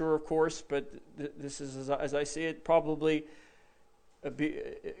not sure, of course, but this is, as I see it, probably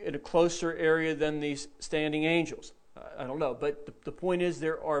in a closer area than these standing angels. I don't know, but the point is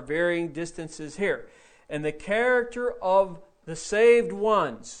there are varying distances here. And the character of the saved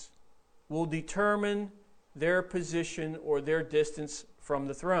ones will determine their position or their distance from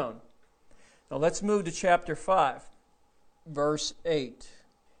the throne. Now let's move to chapter 5, verse 8.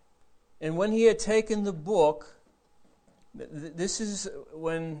 And when he had taken the book, this is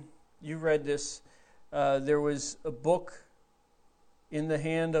when you read this, there was a book in the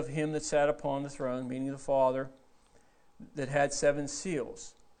hand of him that sat upon the throne, meaning the Father, that had 7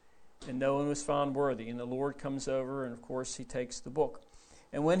 seals. And no one was found worthy. And the Lord comes over, and of course he takes the book.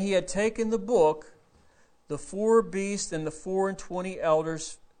 And when he had taken the book, the 4 beasts and the 24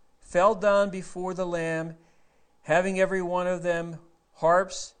 elders fell down before the Lamb, having every one of them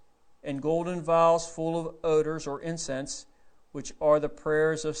harps and golden vials full of odors or incense, which are the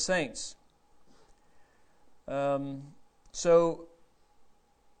prayers of saints. So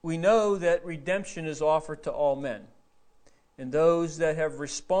we know that redemption is offered to all men. And those that have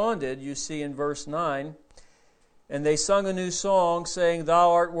responded, you see in verse 9, and they sung a new song, saying, Thou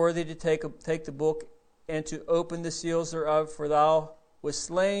art worthy to take the book and to open the seals thereof, for thou was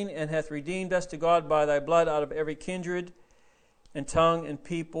slain and hath redeemed us to God by thy blood out of every kindred and tongue and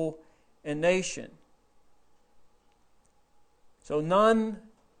people and nation. So none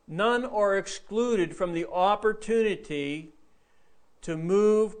are excluded from the opportunity to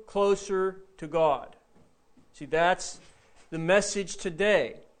move closer to God. See, that's the message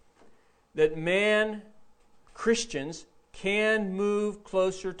today. That Christians, can move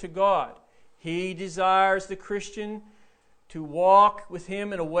closer to God. He desires the Christian to walk with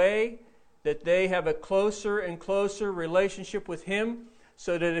Him in a way that they have a closer and closer relationship with Him,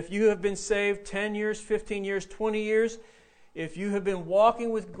 so that if you have been saved 10 years, 15 years, 20 years, if you have been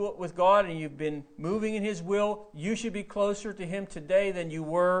walking with God and you've been moving in His will, you should be closer to Him today than you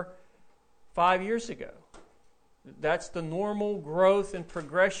were 5 years ago. That's the normal growth and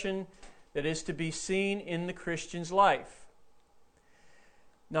progression that is to be seen in the Christian's life.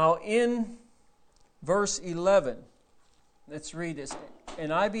 Now in verse 11, let's read this.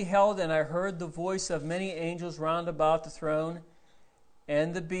 And I beheld and I heard the voice of many angels round about the throne,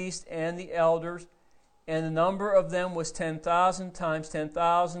 and the beast and the elders, and the number of them was 10,000 times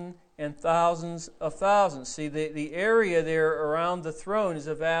 10,000 and thousands of thousands. See, the area there around the throne is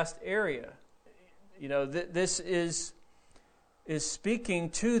a vast area. You know, this is speaking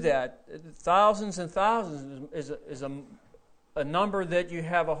to that. Thousands and thousands is a number that you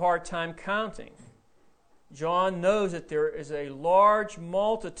have a hard time counting. John knows that there is a large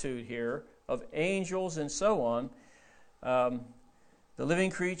multitude here of angels and so on, the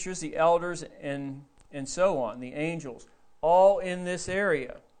living creatures, the elders, and so on, the angels, all in this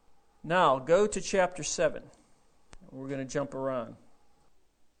area. Now, go to chapter 7. We're going to jump around.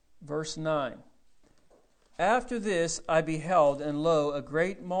 Verse 9. After this I beheld, and lo, a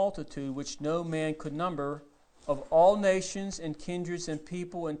great multitude which no man could number, of all nations and kindreds and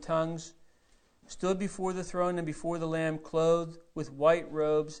people and tongues, stood before the throne and before the Lamb, clothed with white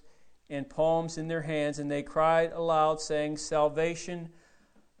robes and palms in their hands, and they cried aloud, saying, Salvation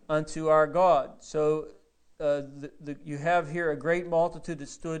unto our God. So you have here a great multitude that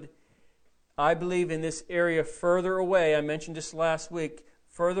stood, I believe, in this area further away. I mentioned this last week,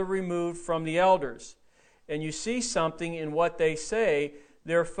 further removed from the elders. And you see something in what they say.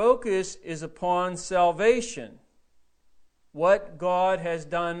 Their focus is upon salvation, what God has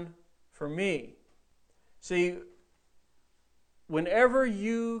done for me. See, whenever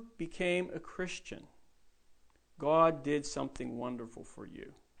you became a Christian, God did something wonderful for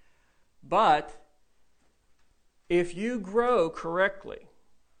you. But if you grow correctly,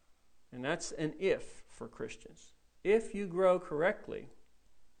 and that's an if for Christians, if you grow correctly,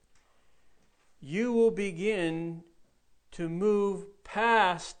 you will begin to move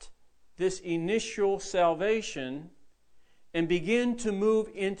past this initial salvation and begin to move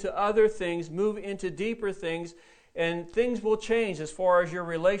into other things, move into deeper things, and things will change as far as your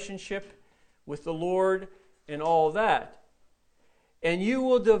relationship with the Lord and all that. And you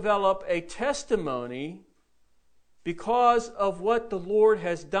will develop a testimony because of what the Lord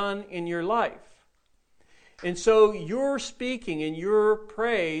has done in your life. And so your speaking and your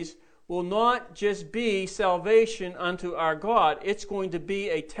praise will not just be salvation unto our God. It's going to be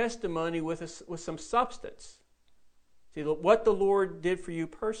a testimony with some substance. See, what the Lord did for you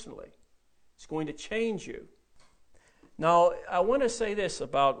personally. It's going to change you. Now, I want to say this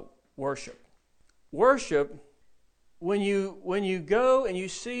about worship. Worship, when you go and you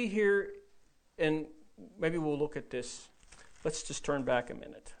see here, and maybe we'll look at this. Let's just turn back a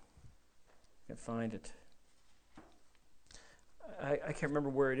minute. I can find it. I can't remember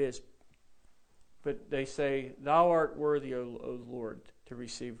where it is. But they say, Thou art worthy, O Lord, to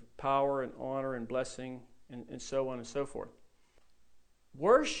receive power and honor and blessing, and so on and so forth.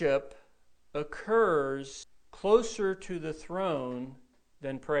 Worship occurs closer to the throne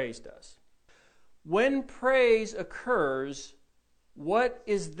than praise does. When praise occurs, what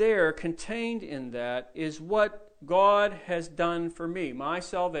is there contained in that is what God has done for me. My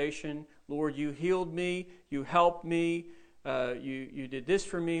salvation, Lord, you healed me, you helped me, you did this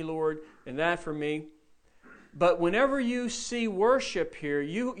for me, Lord, and that for me. But whenever you see worship here,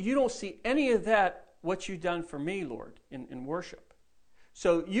 you don't see any of that, what you've done for me, Lord, in worship.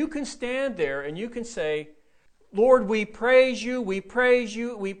 So you can stand there and you can say, Lord, we praise you, we praise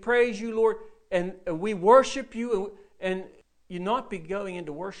you, we praise you, Lord, and we worship you, and you not be going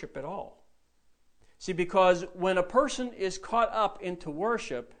into worship at all. See, because when a person is caught up into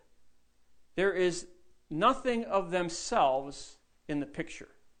worship, there is nothing of themselves in the picture.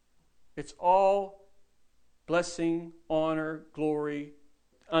 It's all blessing, honor, glory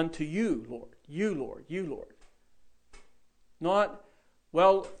unto you, Lord. You, Lord. You, Lord. Not,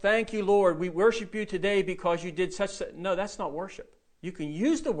 well, thank you, Lord. We worship you today because you did such. No, that's not worship. You can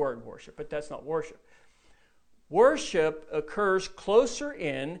use the word worship, but that's not worship. Worship occurs closer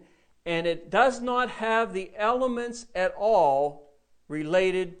in, and it does not have the elements at all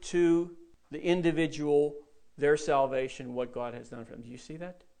related to the individual, their salvation, what God has done for them. Do you see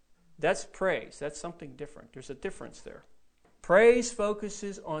that? That's praise. That's something different. There's a difference there. Praise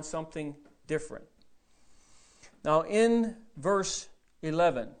focuses on something different. Now in verse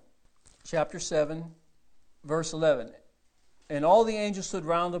 11, chapter 7, verse 11, and all the angels stood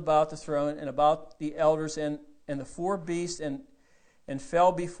round about the throne and about the elders and the four beasts and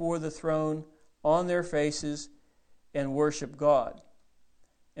fell before the throne on their faces and worshiped God.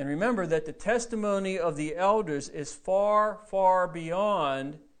 And remember that the testimony of the elders is far, far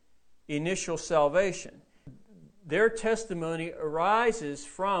beyond initial salvation. Their testimony arises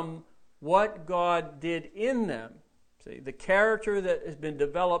from what God did in them. See, the character that has been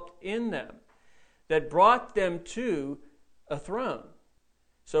developed in them that brought them to a throne.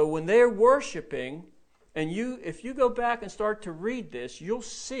 So when they're worshiping, and if you go back and start to read this, you'll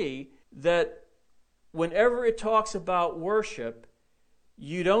see that whenever it talks about worship,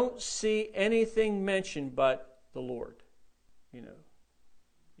 you don't see anything mentioned but the Lord. You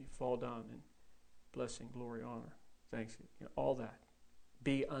fall down in blessing, glory, honor, thanks, all that.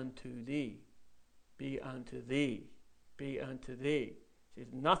 Be unto thee, be unto thee, be unto thee.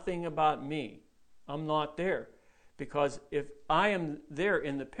 It's nothing about me. I'm not there. Because if I am there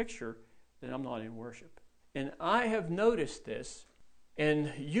in the picture, then I'm not in worship. And I have noticed this,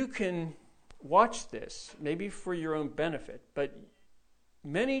 and you can watch this, maybe for your own benefit, but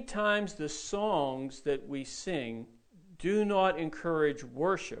many times the songs that we sing do not encourage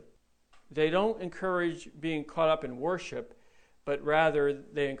worship. They don't encourage being caught up in worship, but rather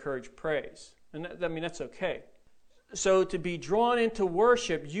they encourage praise. And that's okay. So to be drawn into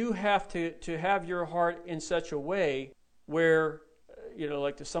worship, you have to have your heart in such a way where,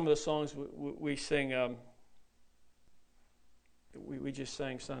 like some of the songs we sing, we just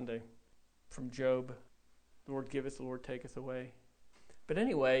sang Sunday from Job, the Lord giveth, the Lord taketh away. But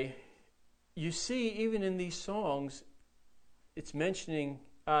anyway, you see even in these songs, it's mentioning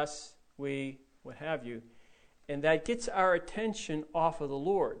us, we, what have you, and that gets our attention off of the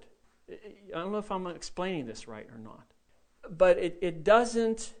Lord. I don't know if I'm explaining this right or not. But it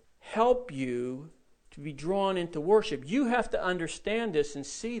doesn't help you to be drawn into worship. You have to understand this and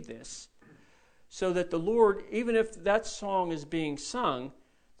see this so that the Lord, even if that song is being sung,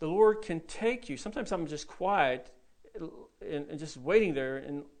 the Lord can take you. Sometimes I'm just quiet and just waiting there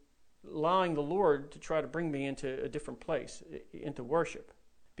and allowing the Lord to try to bring me into a different place, into worship.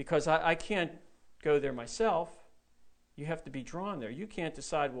 Because I can't go there myself. You have to be drawn there. You can't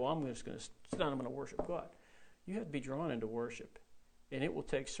decide, well, I'm just going to sit down and I'm going to worship God. You have to be drawn into worship. And it will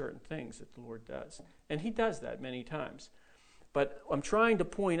take certain things that the Lord does. And He does that many times. But I'm trying to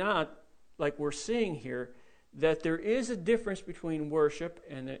point out, like we're seeing here, that there is a difference between worship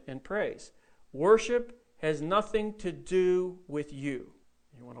and praise. Worship has nothing to do with you.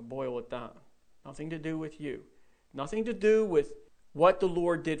 You want to boil it down. Nothing to do with you. Nothing to do with what the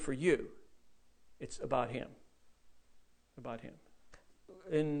Lord did for you. It's about Him. About Him.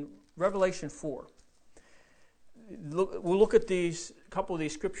 In Revelation 4, we'll look at a couple of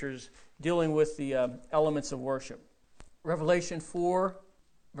these scriptures dealing with the elements of worship. Revelation 4,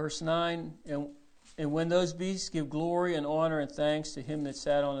 verse 9, and when those beasts give glory and honor and thanks to Him that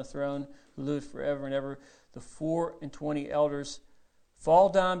sat on the throne, who lived forever and ever, the 24 elders fall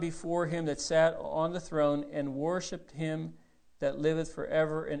down before Him that sat on the throne and worshipped Him that liveth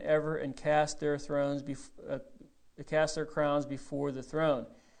forever and ever, and cast their crowns before the throne,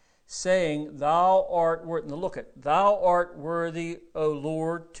 saying, Thou art worthy. Now look at, Thou art worthy, O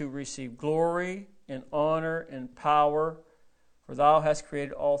Lord, to receive glory and honor and power, for Thou hast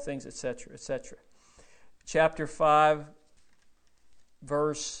created all things, etc., etc. Chapter 5,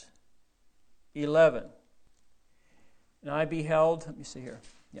 verse 11. And I beheld, let me see here.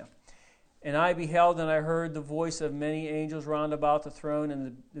 Yeah. And I beheld, and I heard the voice of many angels round about the throne,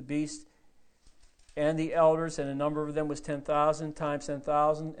 and the beast and the elders, and the number of them was 10,000 times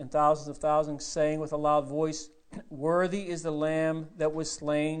 10,000, and thousands of thousands, saying with a loud voice, Worthy is the Lamb that was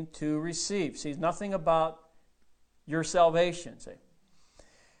slain to receive. See, nothing about your salvation. See,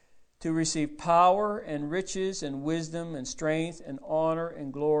 to receive power and riches and wisdom and strength and honor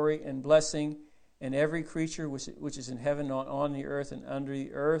and glory and blessing, and every creature which is in heaven, on the earth, and under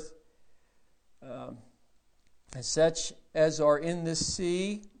the earth, and such as are in the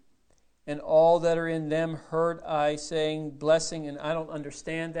sea, and all that are in them, heard I saying, blessing. And I don't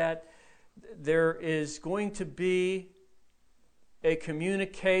understand that. There is going to be a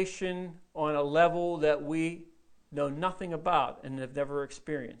communication on a level that we know nothing about and have never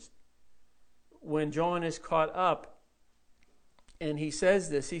experienced. When John is caught up, and he says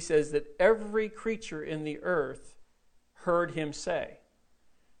this, he says that every creature in the earth heard him say.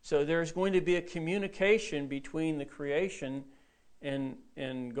 So there's going to be a communication between the creation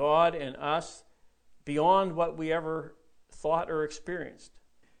and God and us beyond what we ever thought or experienced.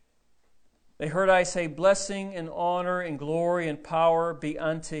 They heard I say, blessing and honor and glory and power be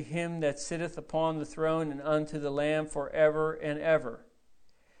unto him that sitteth upon the throne and unto the Lamb forever and ever.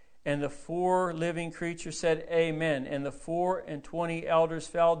 And the 4 living creatures said, Amen. And the 24 elders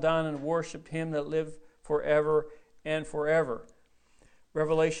fell down and worshipped him that lived forever and forever.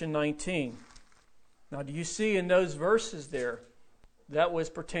 Revelation 19. Now, do you see in those verses there, that was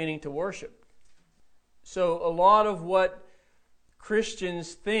pertaining to worship. So a lot of what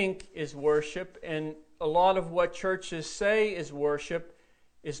Christians think is worship and a lot of what churches say is worship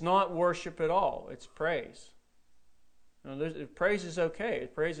is not worship at all. It's praise. Now, praise is okay.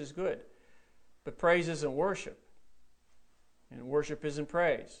 Praise is good. But praise isn't worship. And worship isn't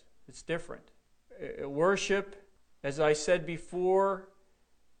praise. It's different. Worship, as I said before,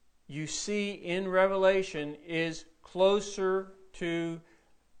 you see in Revelation, is closer to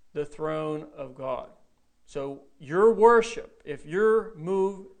the throne of God. So your worship, if you're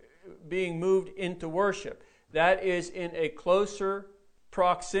being moved into worship, that is in a closer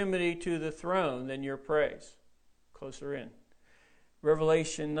proximity to the throne than your praise. Closer in.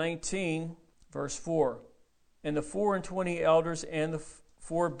 Revelation 19, verse 4. And the 24 elders and the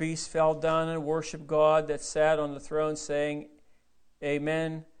 4 beasts fell down and worshiped God that sat on the throne, saying,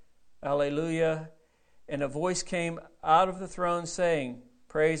 Amen, Alleluia. And a voice came out of the throne, saying,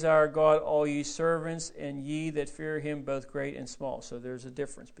 Praise our God, all ye servants, and ye that fear him, both great and small. So there's a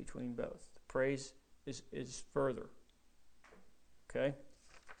difference between both. Praise is further. Okay?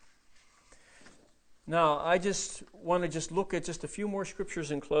 Now, I just want to look at just a few more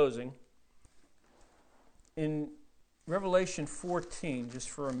scriptures in closing. In Revelation 14, just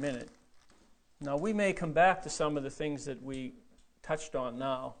for a minute. Now, we may come back to some of the things that we touched on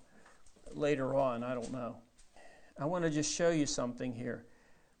now, later on, I don't know. I want to just show you something here.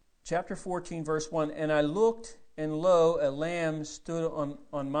 Chapter 14, verse 1, And I looked, and lo, a lamb stood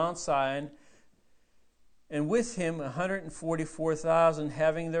on Mount Zion, and with him 144,000,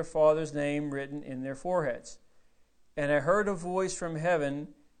 having their father's name written in their foreheads. And I heard a voice from heaven,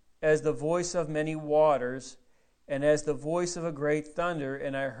 as the voice of many waters, and as the voice of a great thunder,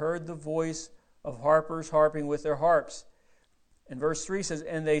 and I heard the voice of harpers harping with their harps. And verse 3 says,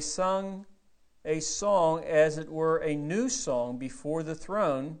 And they sung a song as it were a new song before the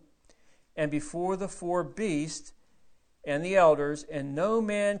throne, and before the 4 beasts and the elders, and no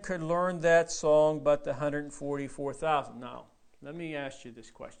man could learn that song but the 144,000. Now, let me ask you this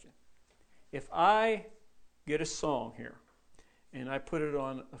question. If I get a song here, and I put it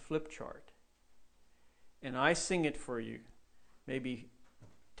on a flip chart, and I sing it for you, maybe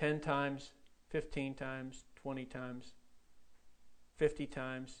 10 times, 15 times, 20 times, 50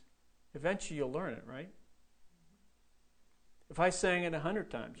 times, eventually you'll learn it, right? If I sang it 100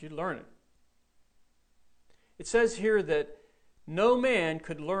 times, you'd learn it. It says here that no man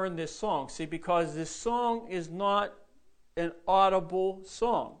could learn this song. See, because this song is not an audible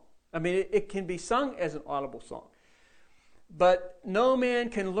song. I mean, it can be sung as an audible song. But no man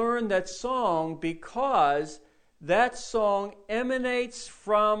can learn that song because that song emanates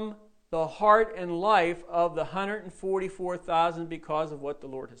from the heart and life of the 144,000 because of what the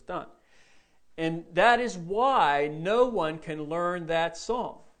Lord has done. And that is why no one can learn that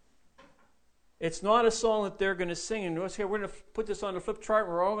song. It's not a song that they're going to sing and we're going to put this on the flip chart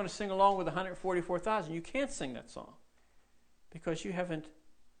and we're all going to sing along with 144,000. You can't sing that song because you haven't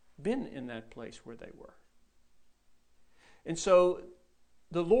been in that place where they were. And so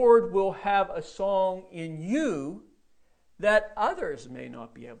the Lord will have a song in you that others may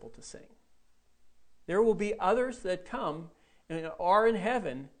not be able to sing. There will be others that come and are in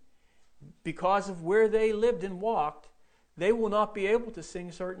heaven because of where they lived and walked. They will not be able to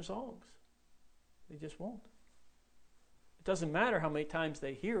sing certain songs. They just won't. It doesn't matter how many times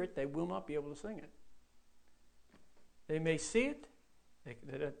they hear it, they will not be able to sing it. They may see it,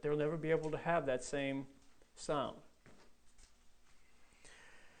 they'll never be able to have that same sound.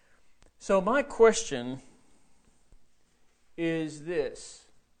 So my question is this.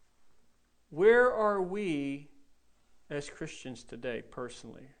 Where are we as Christians today,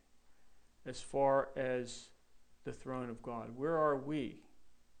 personally, as far as the throne of God? Where are we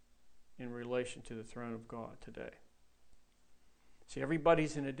in relation to the throne of God today? See,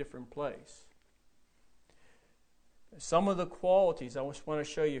 everybody's in a different place. Some of the qualities, I just want to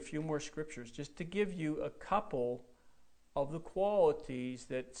show you a few more scriptures, just to give you a couple of the qualities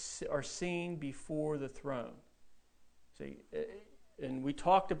that are seen before the throne. See, and we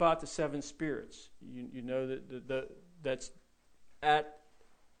talked about the seven spirits. You know that's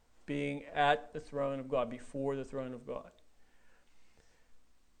being at the throne of God, before the throne of God.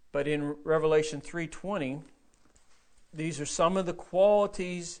 But in Revelation 3:20, these are some of the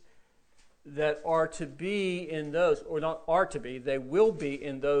qualities that are to be in those, or not are to be, they will be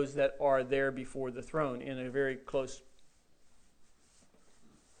in those that are there before the throne in a very close,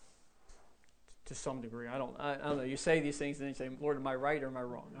 to some degree. I don't know. You say these things and then you say, Lord, am I right or am I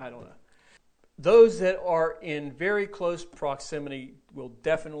wrong? I don't know. Those that are in very close proximity will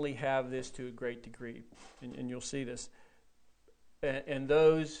definitely have this to a great degree, and you'll see this. And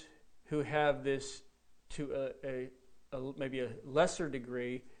those who have this to maybe a lesser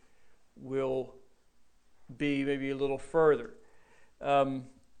degree will be maybe a little further.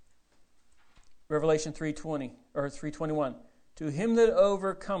 Revelation 3:20 or 3:21. To him that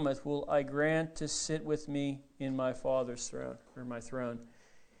overcometh will I grant to sit with me in my Father's throne, or my throne,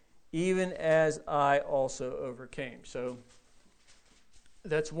 even as I also overcame. So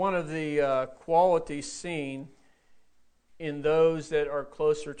that's one of the qualities seen in those that are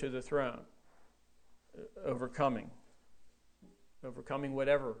closer to the throne. Overcoming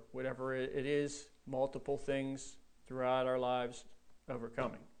whatever it is, multiple things throughout our lives,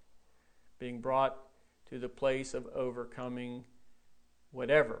 overcoming. Being brought to the place of overcoming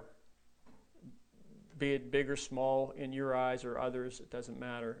whatever. Be it big or small in your eyes or others, it doesn't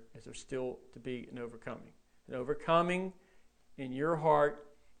matter. There's still to be an overcoming. An overcoming in your heart,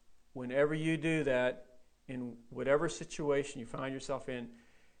 whenever you do that, in whatever situation you find yourself in,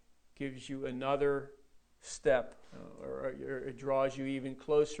 gives you another step, or it draws you even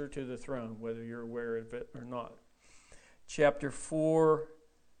closer to the throne, whether you're aware of it or not. Chapter 4,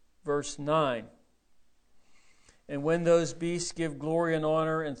 verse 9. And when those beasts give glory and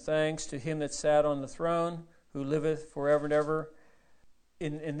honor and thanks to him that sat on the throne, who liveth forever and ever.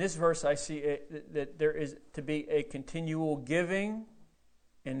 In this verse I see that there is to be a continual giving.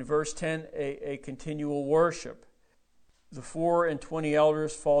 In verse 10, a continual worship. The 24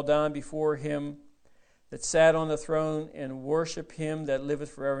 elders fall down before him that sat on the throne and worship him that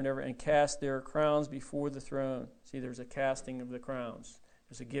liveth forever and ever, and cast their crowns before the throne. See, there's a casting of the crowns.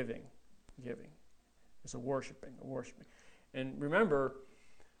 There's a giving. There's a worshiping. And remember,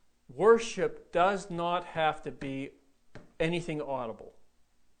 worship does not have to be anything audible.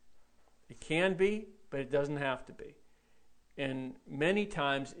 It can be, but it doesn't have to be. And many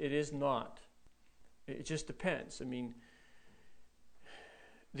times it is not. It just depends. I mean,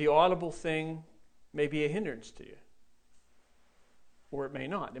 the audible thing may be a hindrance to you, or it may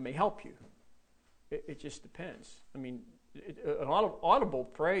not. It may help you. It just depends. I mean, an audible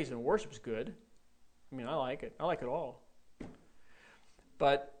praise and worship is good. I mean, I like it. I like it all.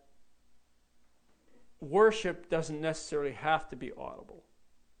 But worship doesn't necessarily have to be audible.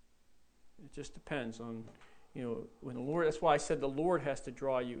 It just depends on, when the Lord. That's why I said the Lord has to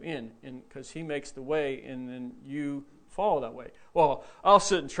draw you in, because He makes the way, and then you follow that way. Well, I'll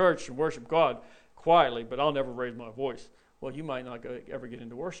sit in church and worship God quietly, but I'll never raise my voice. Well, you might not ever get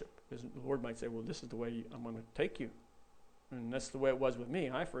into worship, because the Lord might say, well, this is the way I'm going to take you. And that's the way it was with me.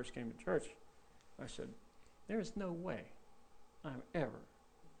 I first came to church. I said, there is no way I'm ever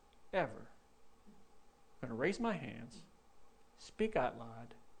going to raise my hands, speak out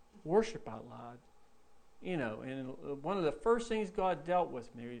loud, worship out loud. And one of the first things God dealt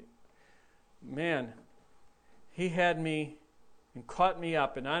with me, man, He had me and caught me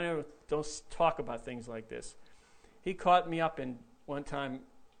up, and I don't talk about things like this. He caught me up in one time,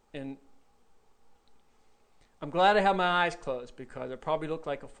 and I'm glad I have my eyes closed, because I probably looked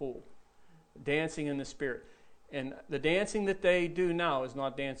like a fool, dancing in the Spirit. And the dancing that they do now is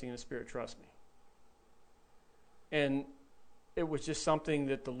not dancing in the Spirit, trust me. And it was just something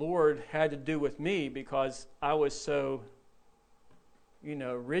that the Lord had to do with me, because I was so,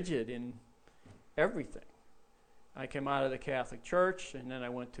 rigid in everything. I came out of the Catholic Church, and then I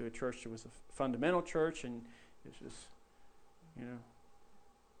went to a church that was a fundamental church, and it was just,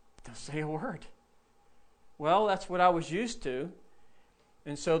 don't say a word. Well, that's what I was used to.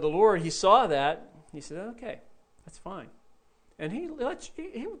 And so the Lord, He saw that. He said, okay, that's fine. And He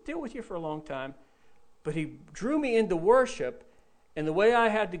would deal with you for a long time. But He drew me into worship, and the way I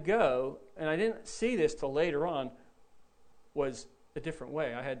had to go, and I didn't see this till later on, was a different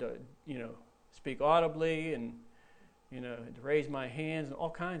way. I had to, speak audibly, and, to raise my hands, and all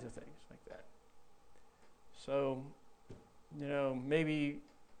kinds of things like that. So, maybe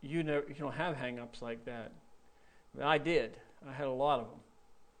you don't have hang-ups like that. I did. I had a lot of them.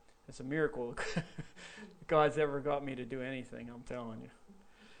 It's a miracle God's ever got me to do anything, I'm telling you.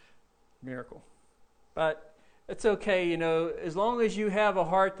 Miracle. But it's okay, as long as you have a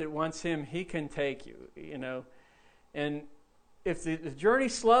heart that wants Him, He can take you, And if the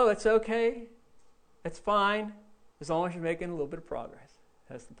journey's slow, it's okay. It's fine, as long as you're making a little bit of progress.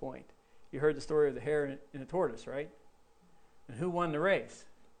 That's the point. You heard the story of the hare and the tortoise, right? And who won the race?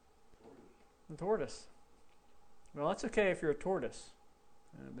 The tortoise. Well, that's okay if you're a tortoise.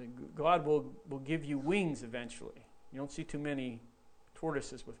 God will give you wings eventually. You don't see too many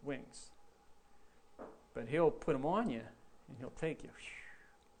tortoises with wings. But He'll put them on you, and He'll take you.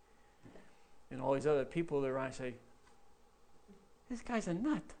 And all these other people that are around say, this guy's a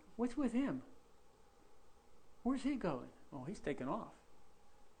nut. What's with him? Where's he going? Oh, he's taking off.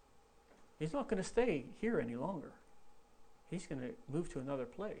 He's not going to stay here any longer. He's going to move to another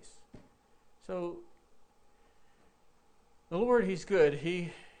place. So, the Lord, He's good.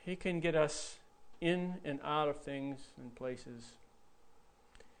 He can get us in and out of things and places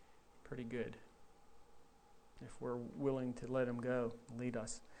pretty good if we're willing to let Him go and lead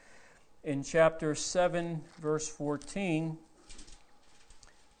us. In chapter 7, verse 14,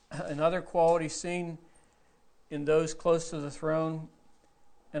 another quality seen in those close to the throne.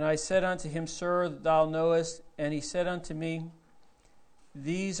 And I said unto him, Sir, thou knowest. And he said unto me,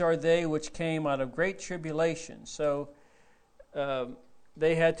 These are they which came out of great tribulation. So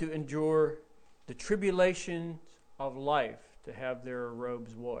they had to endure the tribulations of life to have their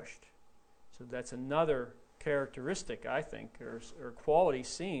robes washed. So that's another characteristic, I think, or quality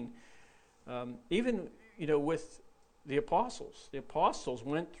seen. Even, with the apostles. The apostles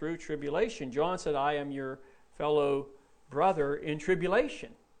went through tribulation. John said, I am your fellow brother in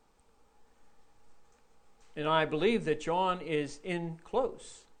tribulation. And I believe that John is in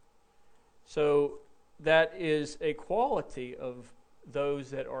close. So that is a quality of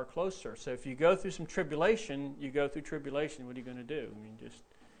those that are closer. So if you go through some tribulation, you go through tribulation, what are you going to do? I mean,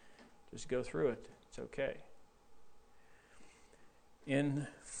 just go through it. It's okay. In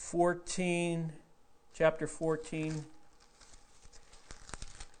chapter 14,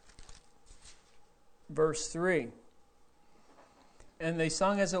 verse 3, and they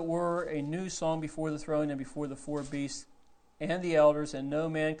sung as it were a new song before the throne and before the four beasts and the elders, and no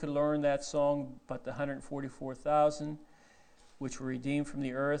man could learn that song but the 144,000 which were redeemed from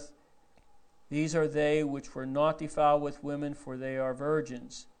the earth. These are they which were not defiled with women, for they are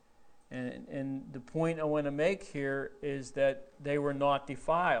virgins. And the point I want to make here is that they were not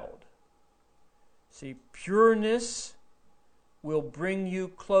defiled. See, pureness will bring you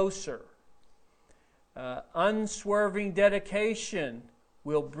closer. Unswerving dedication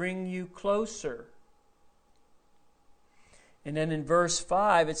will bring you closer. And then in verse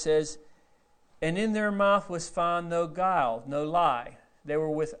 5 it says, And in their mouth was found no guile, no lie. They were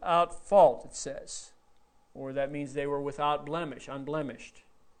without fault, it says. Or that means they were without blemish, unblemished.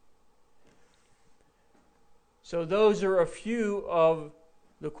 So those are a few of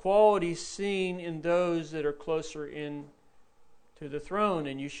the qualities seen in those that are closer in to the throne,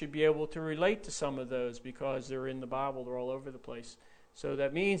 and you should be able to relate to some of those because they're in the Bible, they're all over the place. So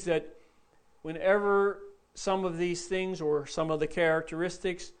that means that whenever some of these things or some of the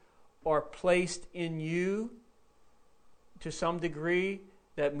characteristics are placed in you to some degree,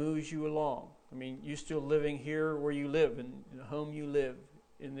 that moves you along. I mean, you're still living here where you live, in the home you live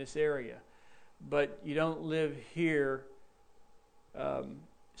in this area. But you don't live here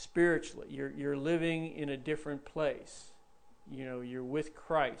spiritually. You're living in a different place. You're with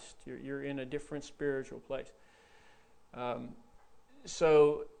Christ. You're in a different spiritual place.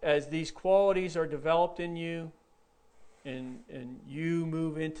 So as these qualities are developed in you, and you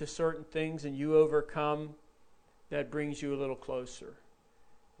move into certain things and you overcome, that brings you a little closer.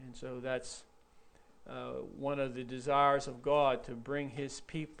 And so that's one of the desires of God, to bring His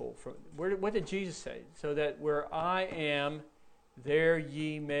people from. What did Jesus say? So that where I am, there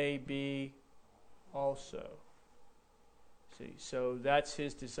ye may be also. See, so that's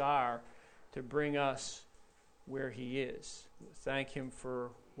His desire, to bring us where He is. Thank Him for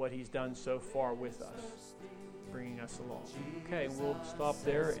what He's done so far with us, bringing us along. Okay, we'll stop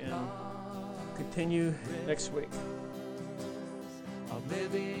there and continue next week. Of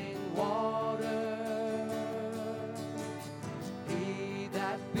living water.